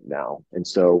right now. And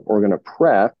so we're going to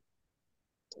prep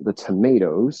the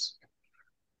tomatoes.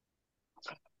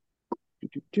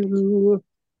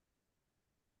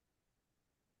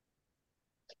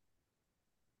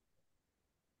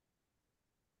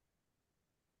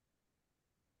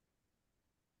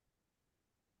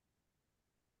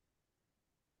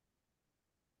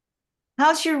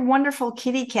 How's your wonderful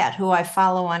kitty cat who I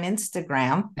follow on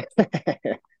Instagram?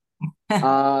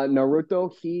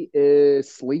 Naruto, he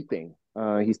is sleeping.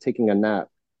 He's taking a nap.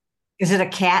 Is it a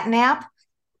cat nap?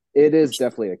 It is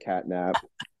definitely a cat nap.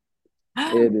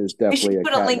 It is We should definitely a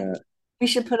put a cat link. nap. We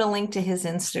should put a link to his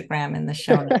Instagram in the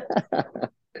show notes.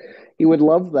 He would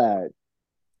love that.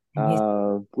 And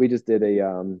he's We just did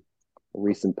a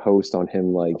recent post on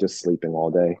him like just sleeping all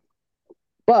day.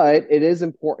 But it is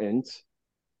important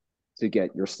to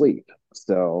get your sleep.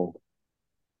 So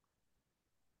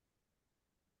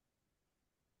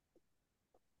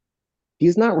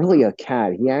he's not really a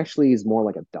cat. He actually is more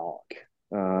like a dog.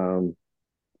 Um,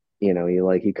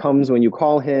 he comes when you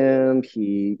call him.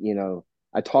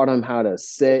 I taught him how to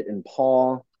sit and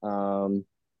paw.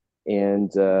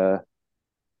 And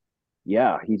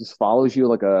yeah, he just follows you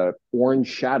like a orange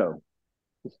shadow.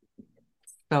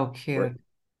 so Right. cute.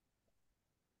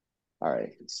 All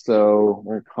right. So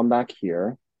we're gonna come back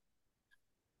here.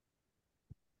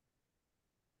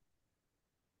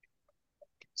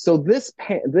 So this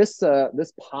pie,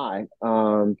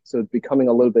 so it's becoming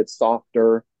a little bit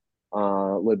softer,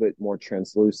 a little bit more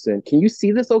translucent. Can you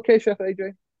see this okay, Chef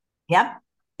AJ? Yep.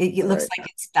 It All looks right.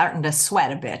 like it's starting to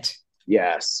sweat a bit.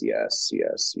 Yes, yes,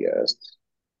 yes, yes.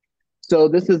 So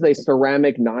this is a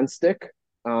ceramic nonstick.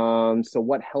 So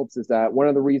what helps is that one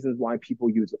of the reasons why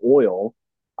people use oil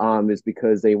is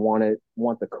because they want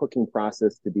the cooking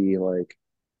process to be like,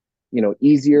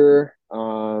 easier,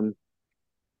 to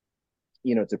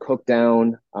cook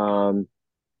down.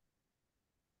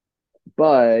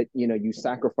 But you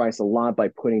sacrifice a lot by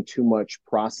putting too much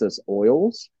processed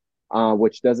oils,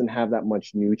 which doesn't have that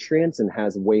much nutrients and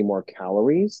has way more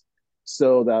calories.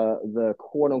 So the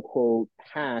quote unquote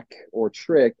hack or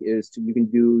trick is you can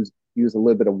use a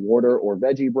little bit of water or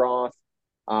veggie broth.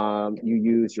 You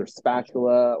use your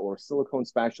spatula or silicone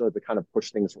spatula to kind of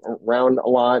push things around a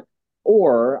lot.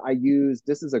 Or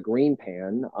this is a green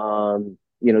pan.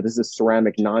 This is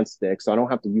ceramic nonstick, so I don't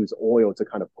have to use oil to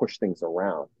kind of push things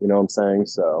around. You know what I'm saying?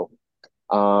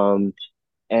 Um,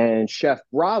 and Chef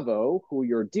Bravo, who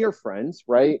you're dear friends,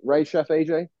 right? Right, Chef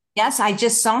AJ? Yes, I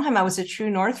just saw him. I was at True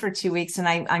North for 2 weeks and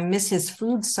I miss his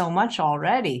food so much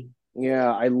already.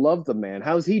 Yeah, I love the man.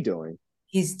 How's he doing?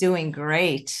 He's doing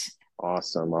great.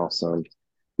 Awesome, awesome.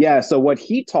 Yeah, so what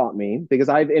he taught me, because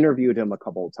I've interviewed him a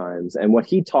couple of times, and what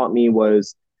he taught me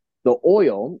was the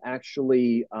oil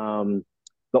actually,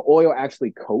 the oil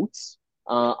actually coats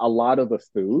a lot of the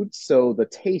food, so the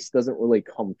taste doesn't really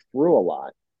come through a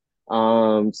lot.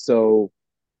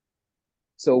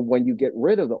 So when you get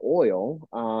rid of the oil,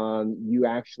 you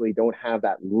actually don't have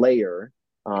that layer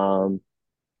um,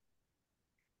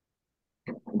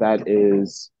 that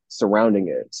is surrounding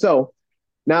it. So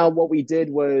now what we did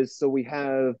was, so we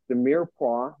have the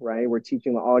mirepoix, right? We're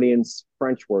teaching the audience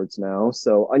French words now.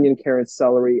 So onion, carrots,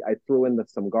 celery. I threw in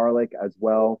some garlic as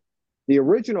well. The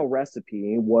original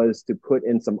recipe was to put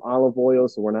in some olive oil,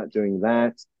 so we're not doing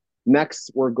that.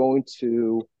 Next, we're going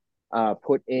to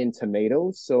put in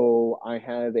tomatoes. So I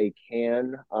have a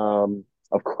can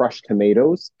of crushed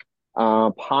tomatoes.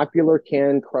 Popular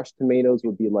canned crushed tomatoes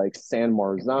would be like San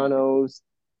Marzanos,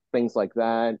 things like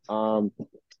that.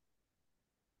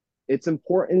 It's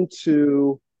important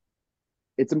to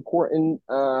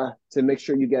to make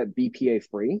sure you get BPA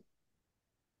free.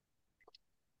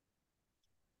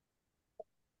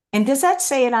 And does that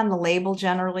say it on the label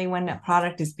generally when a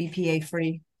product is BPA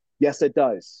free? Yes, it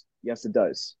does. Yes, it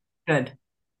does. Good.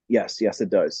 Yes, yes, it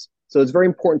does. So it's very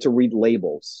important to read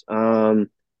labels.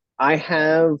 I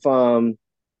have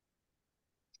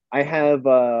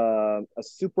a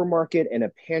supermarket and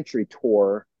a pantry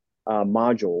tour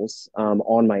modules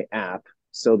on my app.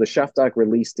 So the Chef Doc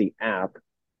released the app,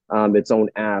 its own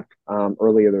app,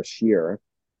 earlier this year,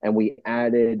 and we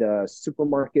added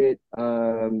supermarket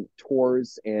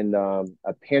tours and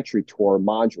a pantry tour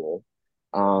module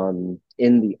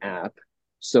in the app.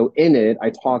 So in it, I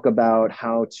talk about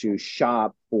how to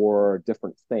shop for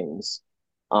different things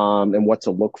and what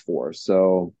to look for.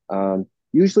 So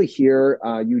usually here,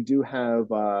 you do have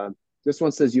this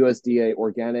one says USDA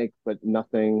organic, but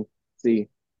nothing. See,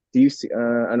 do you see? I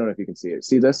don't know if you can see it.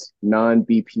 See this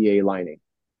non-BPA lining.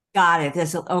 Got it.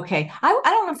 This okay. I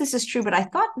don't know if this is true, but I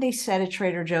thought they said at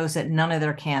Trader Joe's that none of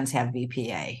their cans have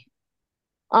BPA.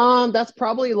 That's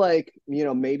probably like,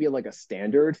 maybe like a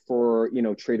standard for,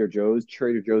 Trader Joe's.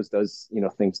 Trader Joe's does,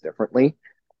 things differently.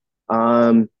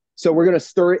 So we're gonna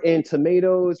stir in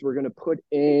tomatoes. We're gonna put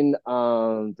in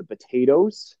the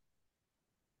potatoes.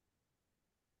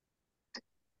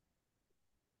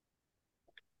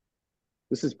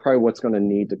 This is probably what's gonna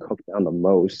need to cook down the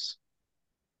most.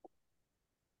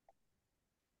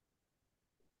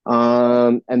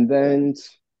 And then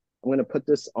I'm gonna put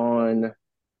this on,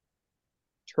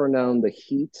 turn down the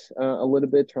heat a little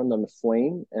bit, turn down the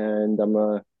flame, and I'm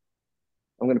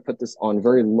gonna put this on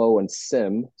very low and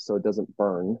sim so it doesn't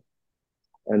burn.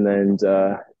 And then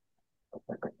I'm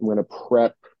gonna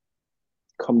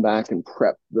come back and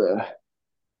prep the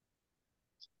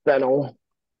fennel.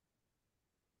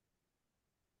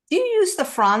 Do you use the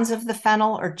fronds of the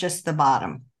fennel or just the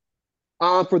bottom?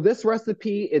 For this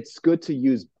recipe, it's good to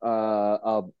use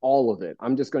all of it.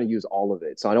 I'm just going to use all of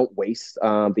it, so I don't waste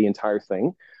the entire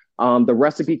thing. The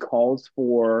recipe calls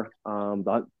for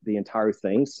the entire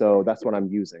thing, so that's what I'm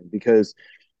using because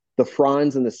the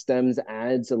fronds and the stems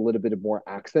adds a little bit of more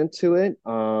accent to it.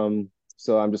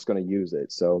 So I'm just going to use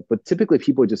it. So, but typically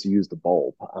people just use the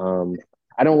bulb.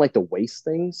 I don't like to waste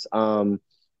things.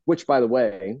 Which, by the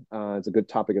way, is a good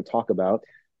topic to talk about.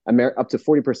 Up to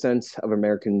 40% of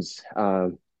Americans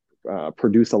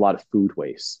produce a lot of food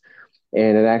waste,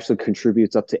 and it actually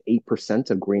contributes up to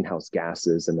 8% of greenhouse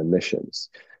gases and emissions.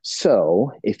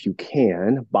 So, if you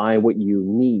can, buy what you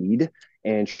need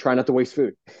and try not to waste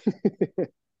food.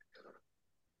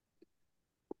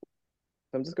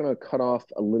 I'm just going to cut off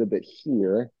a little bit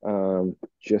here,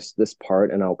 just this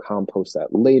part, and I'll compost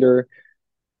that later.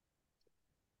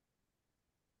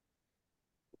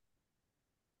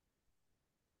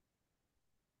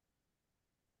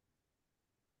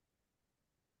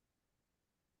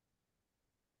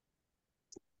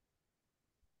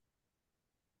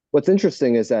 What's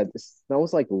interesting is that it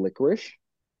smells like licorice,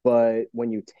 but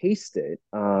when you taste it,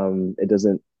 it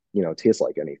doesn't, taste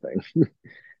like anything.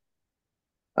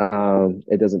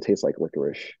 It doesn't taste like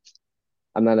licorice.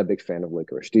 I'm not a big fan of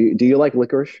licorice. Do you like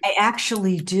licorice? I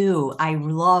actually do. I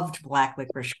loved black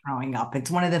licorice growing up.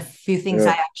 It's one of the few things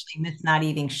I Yeah, actually miss not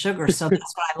eating sugar. So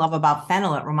that's what I love about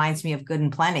fennel. It reminds me of good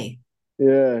and plenty.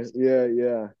 yeah, yeah,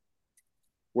 yeah.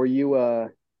 Were you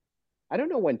I don't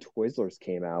know when Twizzlers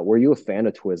came out. Were you a fan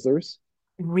of Twizzlers?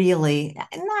 Really,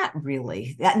 not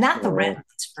really. Not the red Uh,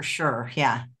 ones for sure.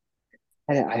 Yeah.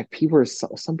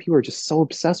 some people are just so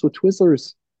obsessed with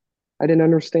Twizzlers. I didn't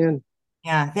understand.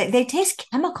 Yeah. They taste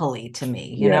chemically to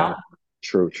me, you know? Yeah,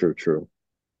 true, true, true.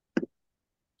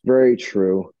 Very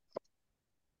true.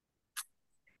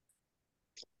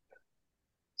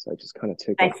 So I just kind of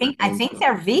take off the I ends. think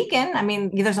they're vegan. I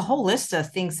mean, there's a whole list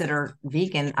of things that are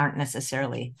vegan aren't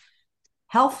necessarily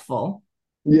healthful.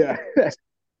 Yeah.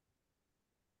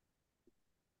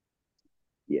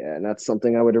 Yeah, and that's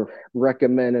something I would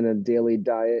recommend in a daily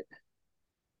diet.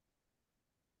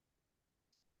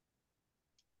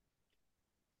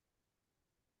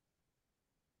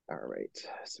 All right,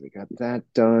 so we got that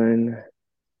done.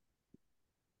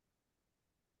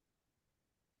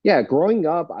 Yeah, growing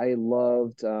up, I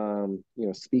loved,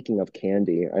 speaking of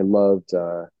candy, I loved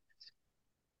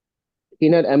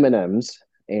peanut M&Ms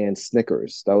and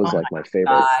Snickers. That was Oh like my my favorite.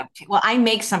 God. Well, I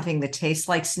make something that tastes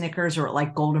like Snickers or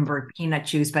like Goldenberg peanut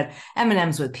chews, but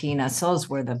M&Ms with peanuts, those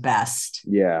were the best.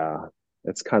 Yeah,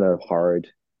 it's kind of hard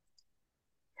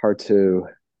to.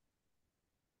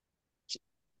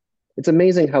 It's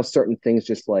amazing how certain things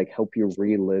just like help you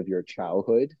relive your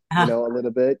childhood, a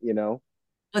little bit.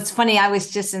 It's funny. I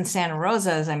was just in Santa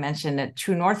Rosa, as I mentioned, at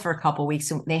True North for a couple of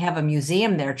weeks, and they have a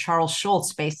museum there, Charles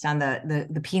Schultz, based on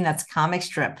the Peanuts comic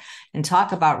strip, and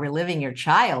talk about reliving your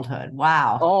childhood.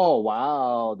 Wow, Oh,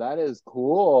 wow, that is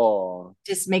cool.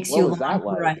 just makes What you was long that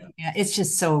for like? yeah, it's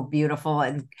just so beautiful,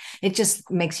 and it just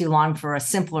makes you long for a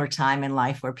simpler time in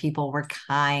life where people were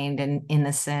kind and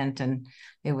innocent, and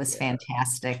it was Yeah,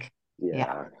 fantastic.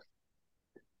 Yeah,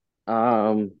 yeah.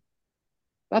 Um,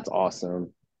 that's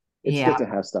awesome. It's yeah. good to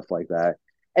have stuff like that.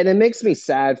 And it makes me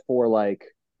sad for like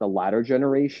the latter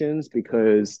generations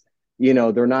because,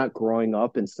 they're not growing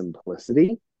up in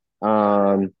simplicity.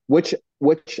 Which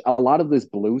a lot of this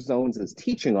Blue Zones is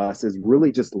teaching us is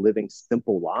really just living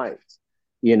simple lives.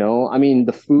 I mean,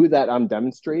 the food that I'm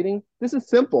demonstrating, this is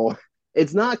simple.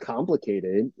 It's not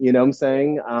complicated, you know what I'm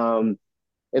saying?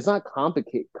 It's not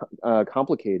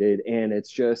complicated, and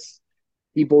it's just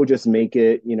people just make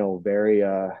it, very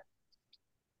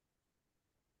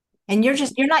And you're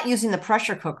not using the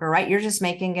pressure cooker, right? You're just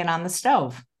making it on the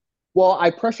stove. well, I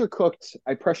pressure cooked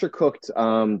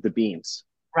the beans.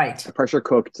 Right. I pressure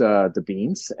cooked the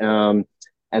beans. And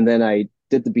then I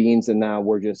did the beans, and now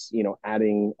we're just,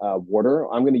 adding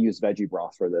water. I'm going to use veggie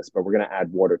broth for this, but we're going to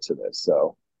add water to this.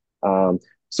 Um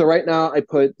so right now I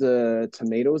put the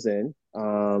tomatoes in.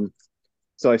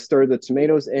 So I stirred the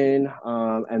tomatoes in,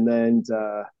 and then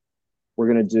we're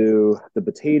gonna do the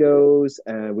potatoes,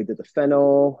 and we did the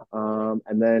fennel,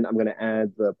 and then I'm gonna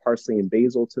add the parsley and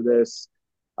basil to this,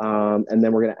 and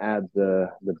then we're gonna add the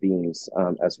beans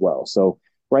as well. So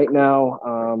right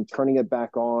now, turning it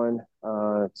back on,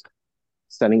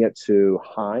 setting it to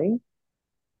high.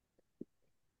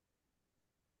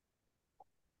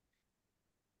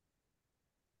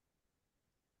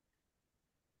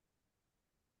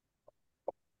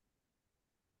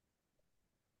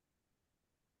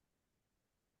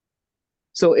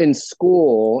 So in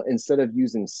school, instead of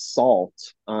using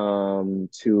salt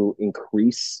to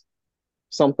increase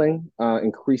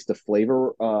the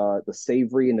flavor, the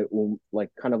savory and the like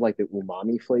kind of like the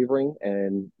umami flavoring,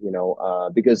 and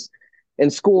because in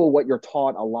school what you're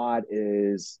taught a lot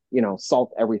is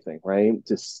salt everything, right?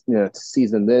 Just to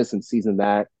season this and season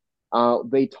that.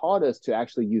 They taught us to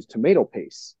actually use tomato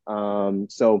paste.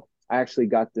 So I actually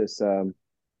got this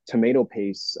tomato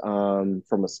paste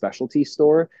from a specialty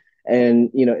store, and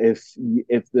if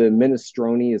the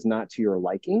minestrone is not to your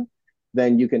liking,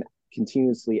 then you can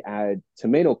continuously add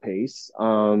tomato paste,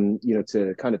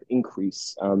 to kind of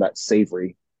increase that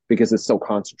savory because it's so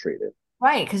concentrated.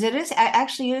 Right, because it is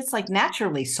actually it's like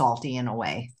naturally salty in a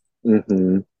way.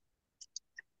 Hmm.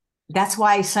 That's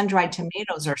why sun-dried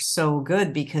tomatoes are so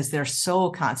good because they're so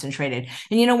concentrated.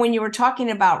 And when you were talking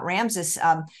about Ramses,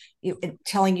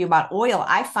 telling you about oil,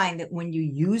 I find that when you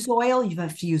use oil, you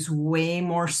have to use way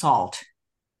more salt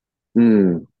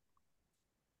Mm.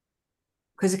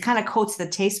 because it kind of coats the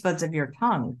taste buds of your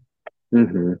tongue.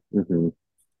 Hmm. Hmm.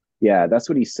 Yeah, that's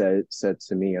what he said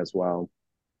to me as well,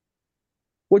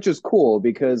 which is cool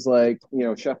because, like,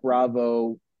 Chef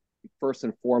Bravo first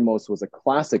and foremost was a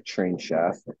classic trained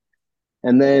chef.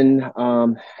 And then,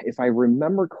 if I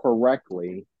remember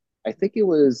correctly, I think it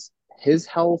was his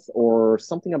health or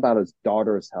something about his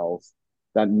daughter's health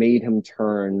that made him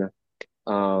turn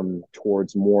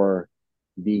towards more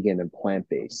vegan and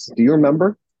plant-based. Do you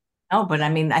remember? No, but I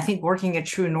mean, I think working at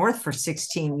True North for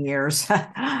 16 years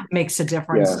makes a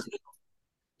difference. Yeah.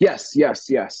 Yes, yes,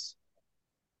 yes.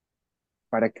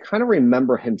 But I kind of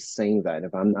remember him saying that,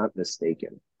 if I'm not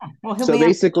mistaken. Well, So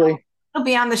basically, he'll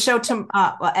be on the show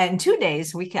in 2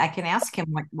 days. I can ask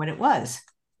him what it was.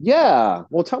 yeah.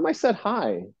 Well, tell him I said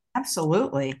hi.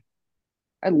 Absolutely.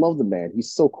 I love the man.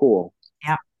 He's so cool.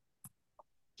 Yeah.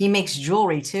 He makes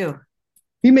jewelry too.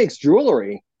 He makes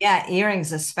jewelry. Yeah,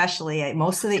 earrings especially.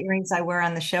 Most of the earrings I wear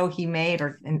on the show he made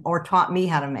or taught me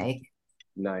how to make.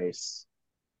 Nice.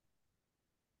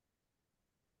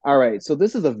 All right, so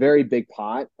this is a very big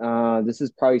pot. This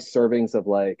is probably servings of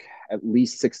like at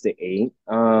least 6 to 8.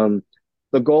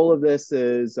 The goal of this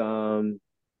is, I'm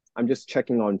just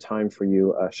checking on time for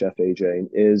you, Chef AJ.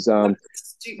 Is so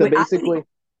Wait, basically,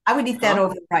 I would eat that huh?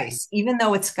 over rice, even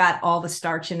though it's got all the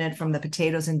starch in it from the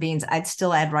potatoes and beans. I'd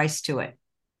still add rice to it.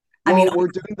 I mean, Well,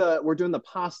 we're doing the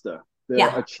pasta,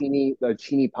 yeah. the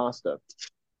chini pasta.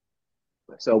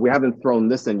 So we haven't thrown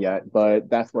this in yet, but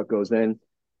that's what goes in.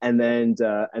 And then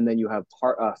you have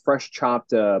fresh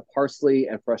chopped parsley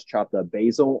and fresh chopped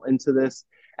basil into this.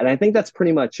 And I think that's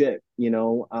pretty much it.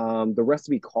 The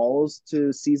recipe calls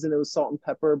to season it with salt and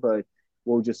pepper, but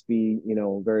we'll just be,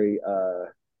 very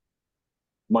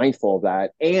mindful of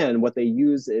that. And what they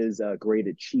use is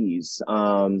grated cheese.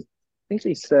 I think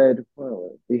they said,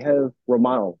 well, we have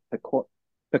Romano,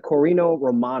 Pecorino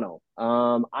Romano.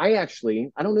 I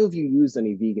don't know if you use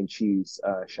any vegan cheese,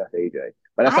 Chef AJ,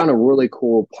 but I I found a really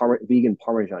cool vegan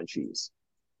Parmesan cheese.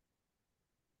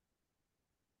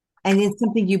 and it's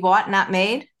something you bought, not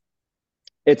made.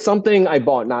 It's something I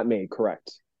bought, not made,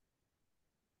 correct.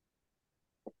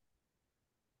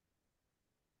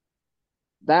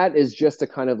 That is just to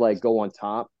kind of like go on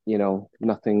top,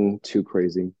 nothing too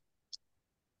crazy.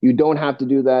 You don't have to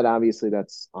do that. Obviously,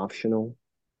 that's optional.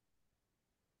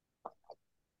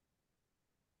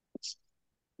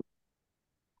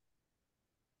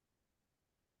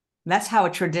 That's how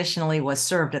it traditionally was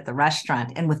served at the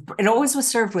restaurant, and with it always was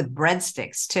served with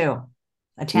breadsticks too,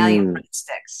 Italian Mm.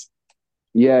 breadsticks.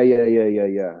 Yeah, yeah, yeah, yeah,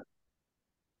 yeah.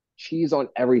 Cheese on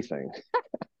everything.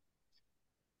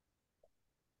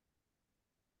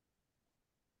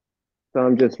 So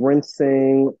I'm just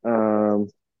rinsing.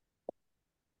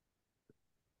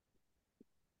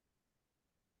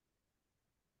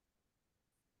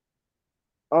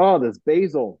 Oh, this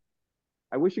basil.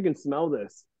 I wish you can smell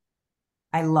this.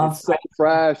 I love. It's so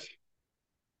fresh.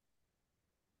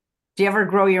 Do you ever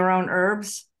grow your own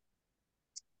herbs?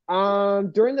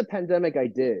 During the pandemic, I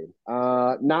did.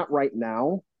 Not right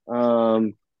now.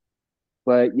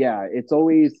 But yeah, it's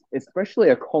always, especially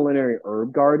a culinary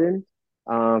herb garden,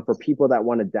 for people that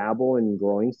want to dabble in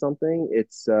growing something.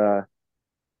 It's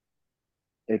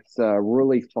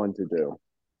really fun to do.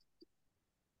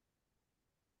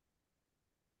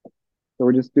 So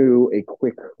we just do a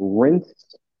quick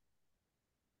rinse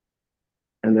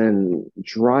and then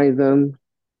dry them.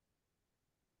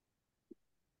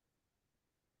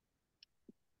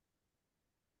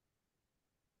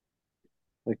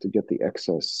 I like to get the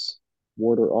excess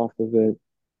water off of it.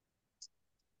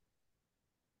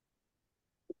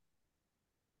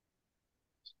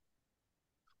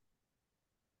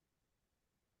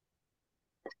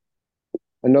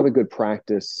 Another good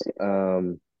practice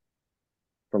from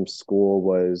school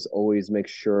was always make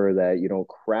sure that you don't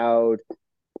crowd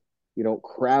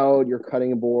your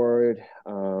cutting board.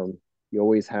 You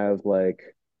always have like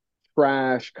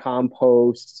trash,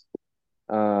 compost,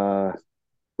 uh,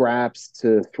 scraps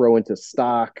to throw into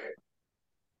stock.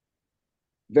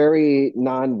 Very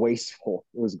non-wasteful.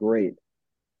 It was great.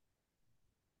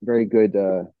 Very good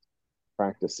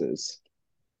practices.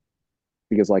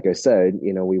 Because, like I said,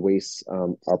 we waste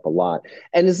up a lot,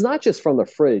 and it's not just from the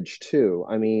fridge too.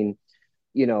 I mean,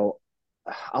 you know,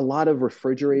 a lot of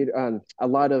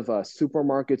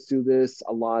supermarkets do this.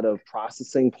 A lot of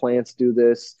processing plants do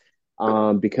this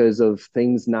because of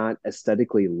things not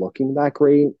aesthetically looking that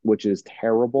great, which is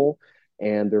terrible.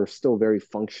 And they're still very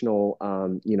functional,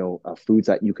 foods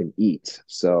that you can eat.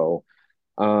 So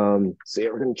yeah,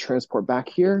 we're going to transport back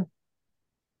here.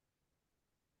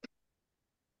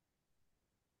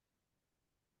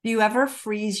 Do you ever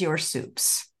freeze your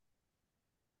soups?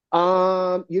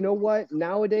 You know what?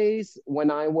 Nowadays, when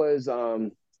I was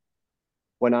more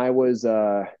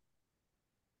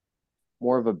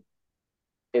of a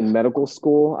in medical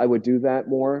school, I would do that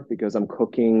more because I'm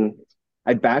cooking.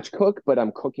 I batch cook, but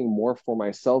I'm cooking more for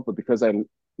myself. But because I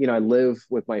live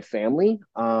with my family,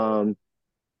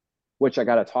 which I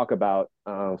got to talk about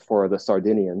for the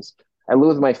Sardinians. I live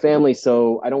with my family,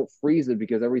 so I don't freeze it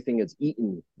because everything is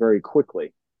eaten very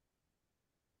quickly.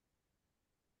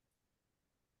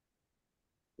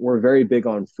 We're very big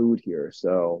on food here,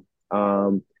 so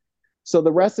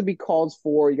the recipe calls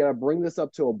for you got to bring this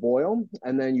up to a boil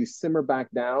and then you simmer back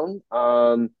down.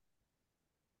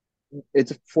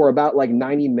 It's for about like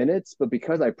 90 minutes, but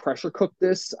because I pressure cook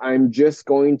this, I'm just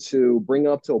going to bring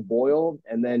up to a boil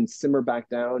and then simmer back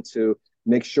down to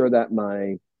make sure that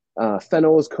my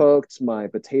fennel is cooked, my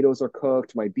potatoes are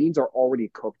cooked, my beans are already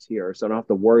cooked here, so I don't have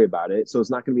to worry about it. So it's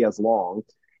not going to be as long.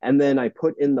 And then I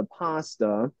put in the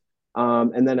pasta,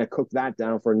 and then I cook that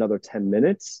down for another 10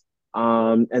 minutes.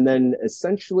 And then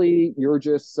essentially you're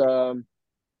just serving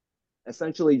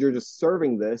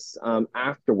this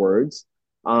afterwards.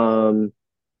 Um,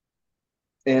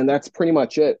 and that's pretty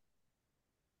much it.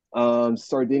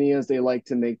 Sardinians, they like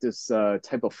to make this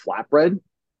type of flatbread.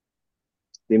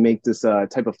 They make this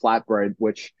type of flatbread,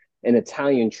 which in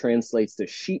Italian translates to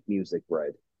sheet music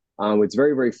bread. It's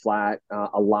very, very flat.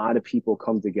 A lot of people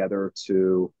come together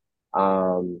to,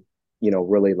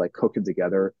 really like cook it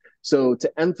together. So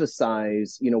to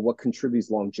emphasize, what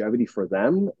contributes longevity for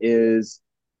them is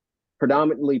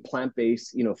predominantly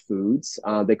plant-based, foods.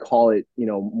 They call it,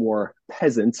 more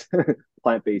peasant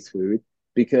plant-based food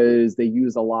because they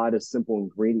use a lot of simple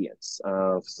ingredients.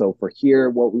 So for here,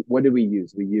 what did we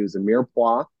use? We use a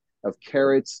mirepoix of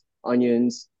carrots,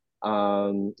 onions,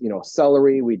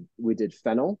 celery. We did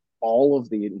fennel, all of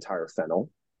the entire fennel.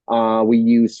 We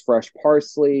use fresh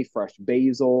parsley, fresh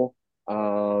basil.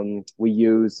 We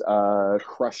use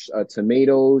crushed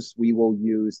tomatoes. We will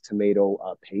use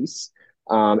tomato paste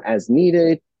as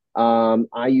needed.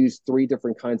 I use three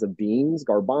different kinds of beans: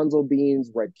 garbanzo beans,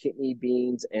 red kidney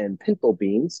beans, and pinto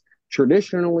beans.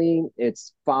 Traditionally,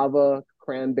 it's fava,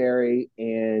 cranberry,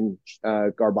 and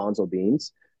garbanzo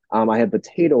beans. I have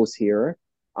potatoes here.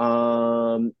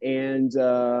 And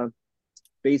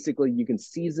basically, you can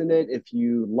season it if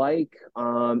you like,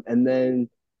 and then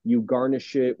you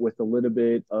garnish it with a little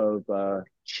bit of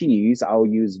cheese. I'll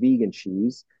use vegan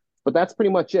cheese, but that's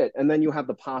pretty much it. And then you have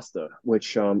the pasta,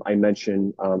 which I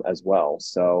mentioned as well.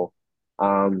 So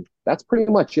that's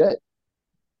pretty much it.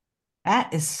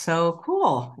 That is so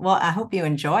cool. Well, I hope you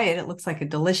enjoy it. It looks like a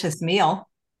delicious meal.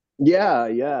 Yeah,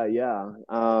 yeah, yeah.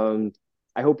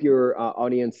 I hope your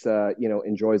audience,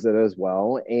 enjoys it as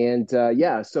well. And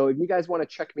yeah, so if you guys want to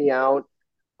check me out,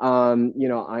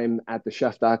 I'm at the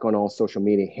Chef Doc on all social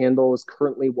media handles.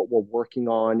 Currently, what we're working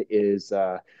on is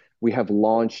we have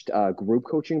launched group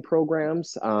coaching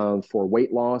programs for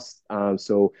weight loss.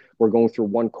 So we're going through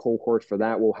one cohort for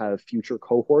that. We'll have future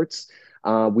cohorts.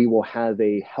 We will have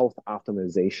a health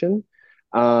optimization,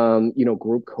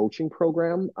 group coaching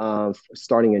program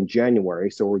starting in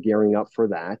January. So we're gearing up for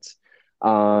that.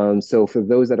 So for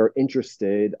those that are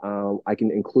interested, I can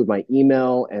include my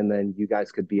email and then you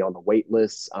guys could be on the wait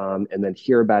list and then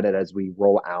hear about it as we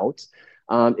roll out.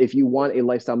 If you want a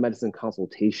lifestyle medicine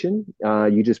consultation,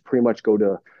 you just pretty much go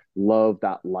to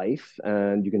love.life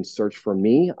and you can search for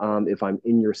me if I'm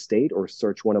in your state or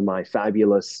search one of my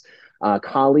fabulous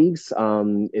colleagues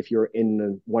if you're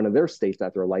in one of their states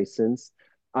that they're licensed.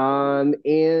 And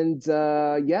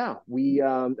yeah, we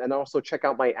and also check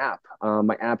out my app.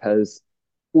 My app has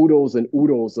oodles and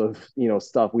oodles of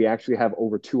stuff. We actually have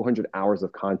over 200 hours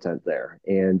of content there.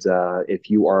 And if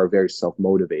you are very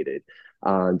self-motivated,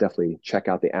 definitely check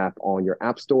out the app on your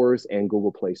app stores and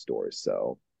Google Play stores.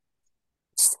 So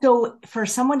So, for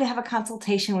someone to have a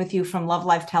consultation with you from Love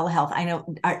Life Telehealth, I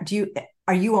know,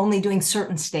 are you only doing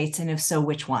certain states, and if so,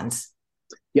 which ones?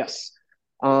 yes.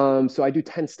 So I do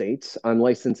 10 states. I'm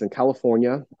licensed in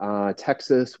California,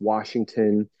 Texas,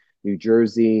 Washington, New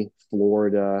Jersey,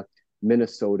 Florida,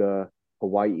 Minnesota,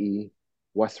 Hawaii,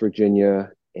 West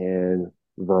Virginia, and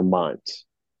Vermont,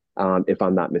 if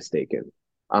I'm not mistaken.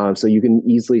 So you can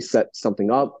easily set something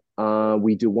up.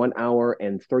 We do 1 hour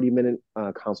and 30-minute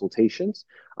consultations,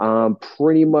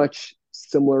 pretty much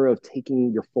similar of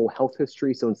taking your full health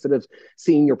history. So instead of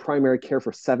seeing your primary care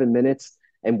for 7 minutes,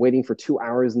 and waiting for 2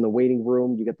 hours in the waiting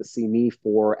room. You get to see me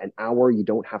for an hour. You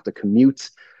don't have to commute.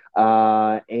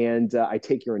 And I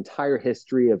take your entire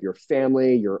history of your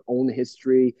family, your own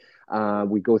history.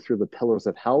 We go through the pillars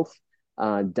of health,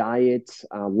 diet,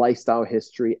 lifestyle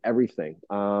history, everything.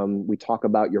 We talk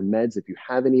about your meds if you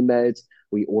have any meds.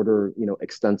 We order,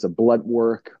 extensive blood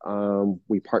work.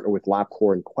 We partner with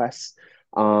LabCorp and Quest.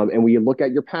 And we look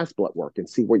at your past blood work and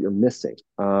see what you're missing.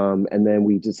 And then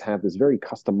we just have this very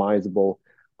customizable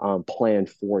plan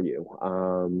for you.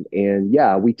 And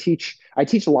yeah, I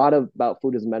teach a lot about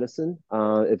food as medicine,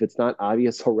 if it's not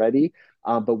obvious already,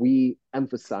 but we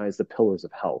emphasize the pillars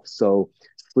of health. So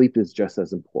sleep is just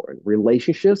as important.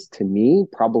 Relationships, to me,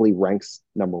 probably ranks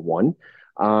number one.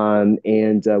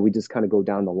 And we just kind of go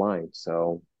down the line.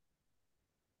 So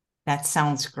That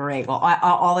sounds great. Well,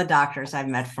 all the doctors I've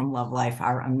met from Love Life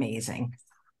are amazing.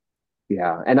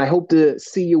 yeah, and I hope to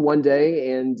see you one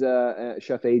day. And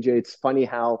Chef AJ, it's funny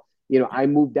how I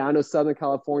moved down to Southern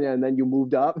California and then you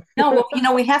moved up. No,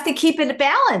 well, we have to keep it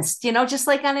balanced, just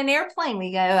like on an airplane.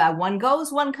 We go, one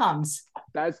goes, one comes.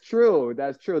 That's true.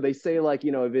 That's true. They say like,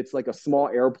 if it's like a small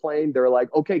airplane, they're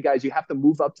like, okay, guys, you have to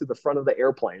move up to the front of the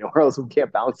airplane or else we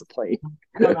can't balance the plane.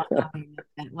 I don't know how they make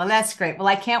that. Well, that's great. Well,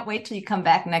 I can't wait till you come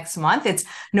back next month. It's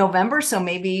November, so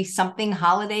maybe something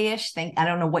holiday-ish. I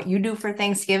don't know what you do for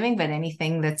Thanksgiving, but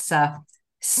anything that's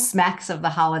smacks of the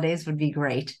holidays would be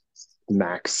great.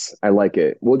 Max, I like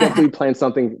it. We'll definitely plan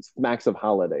something Max of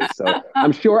holidays. So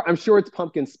I'm sure it's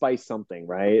pumpkin spice something,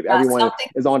 right? Everyone Something.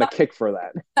 is on a kick for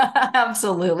that.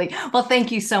 Absolutely. Well,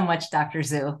 thank you so much, Dr.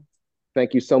 Zhu.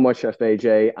 Thank you so much, Chef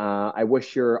AJ. I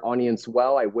wish your audience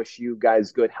well. I wish you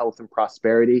guys good health and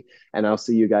prosperity, and I'll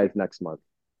see you guys next month.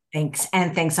 Thanks.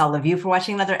 And thanks all of you for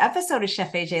watching another episode of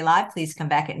Chef AJ Live. Please come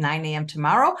back at 9 a.m.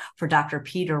 tomorrow for Dr.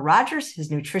 Peter Rogers. His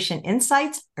nutrition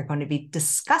insights are going to be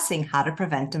discussing how to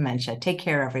prevent dementia. Take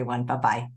care, everyone. Bye-bye.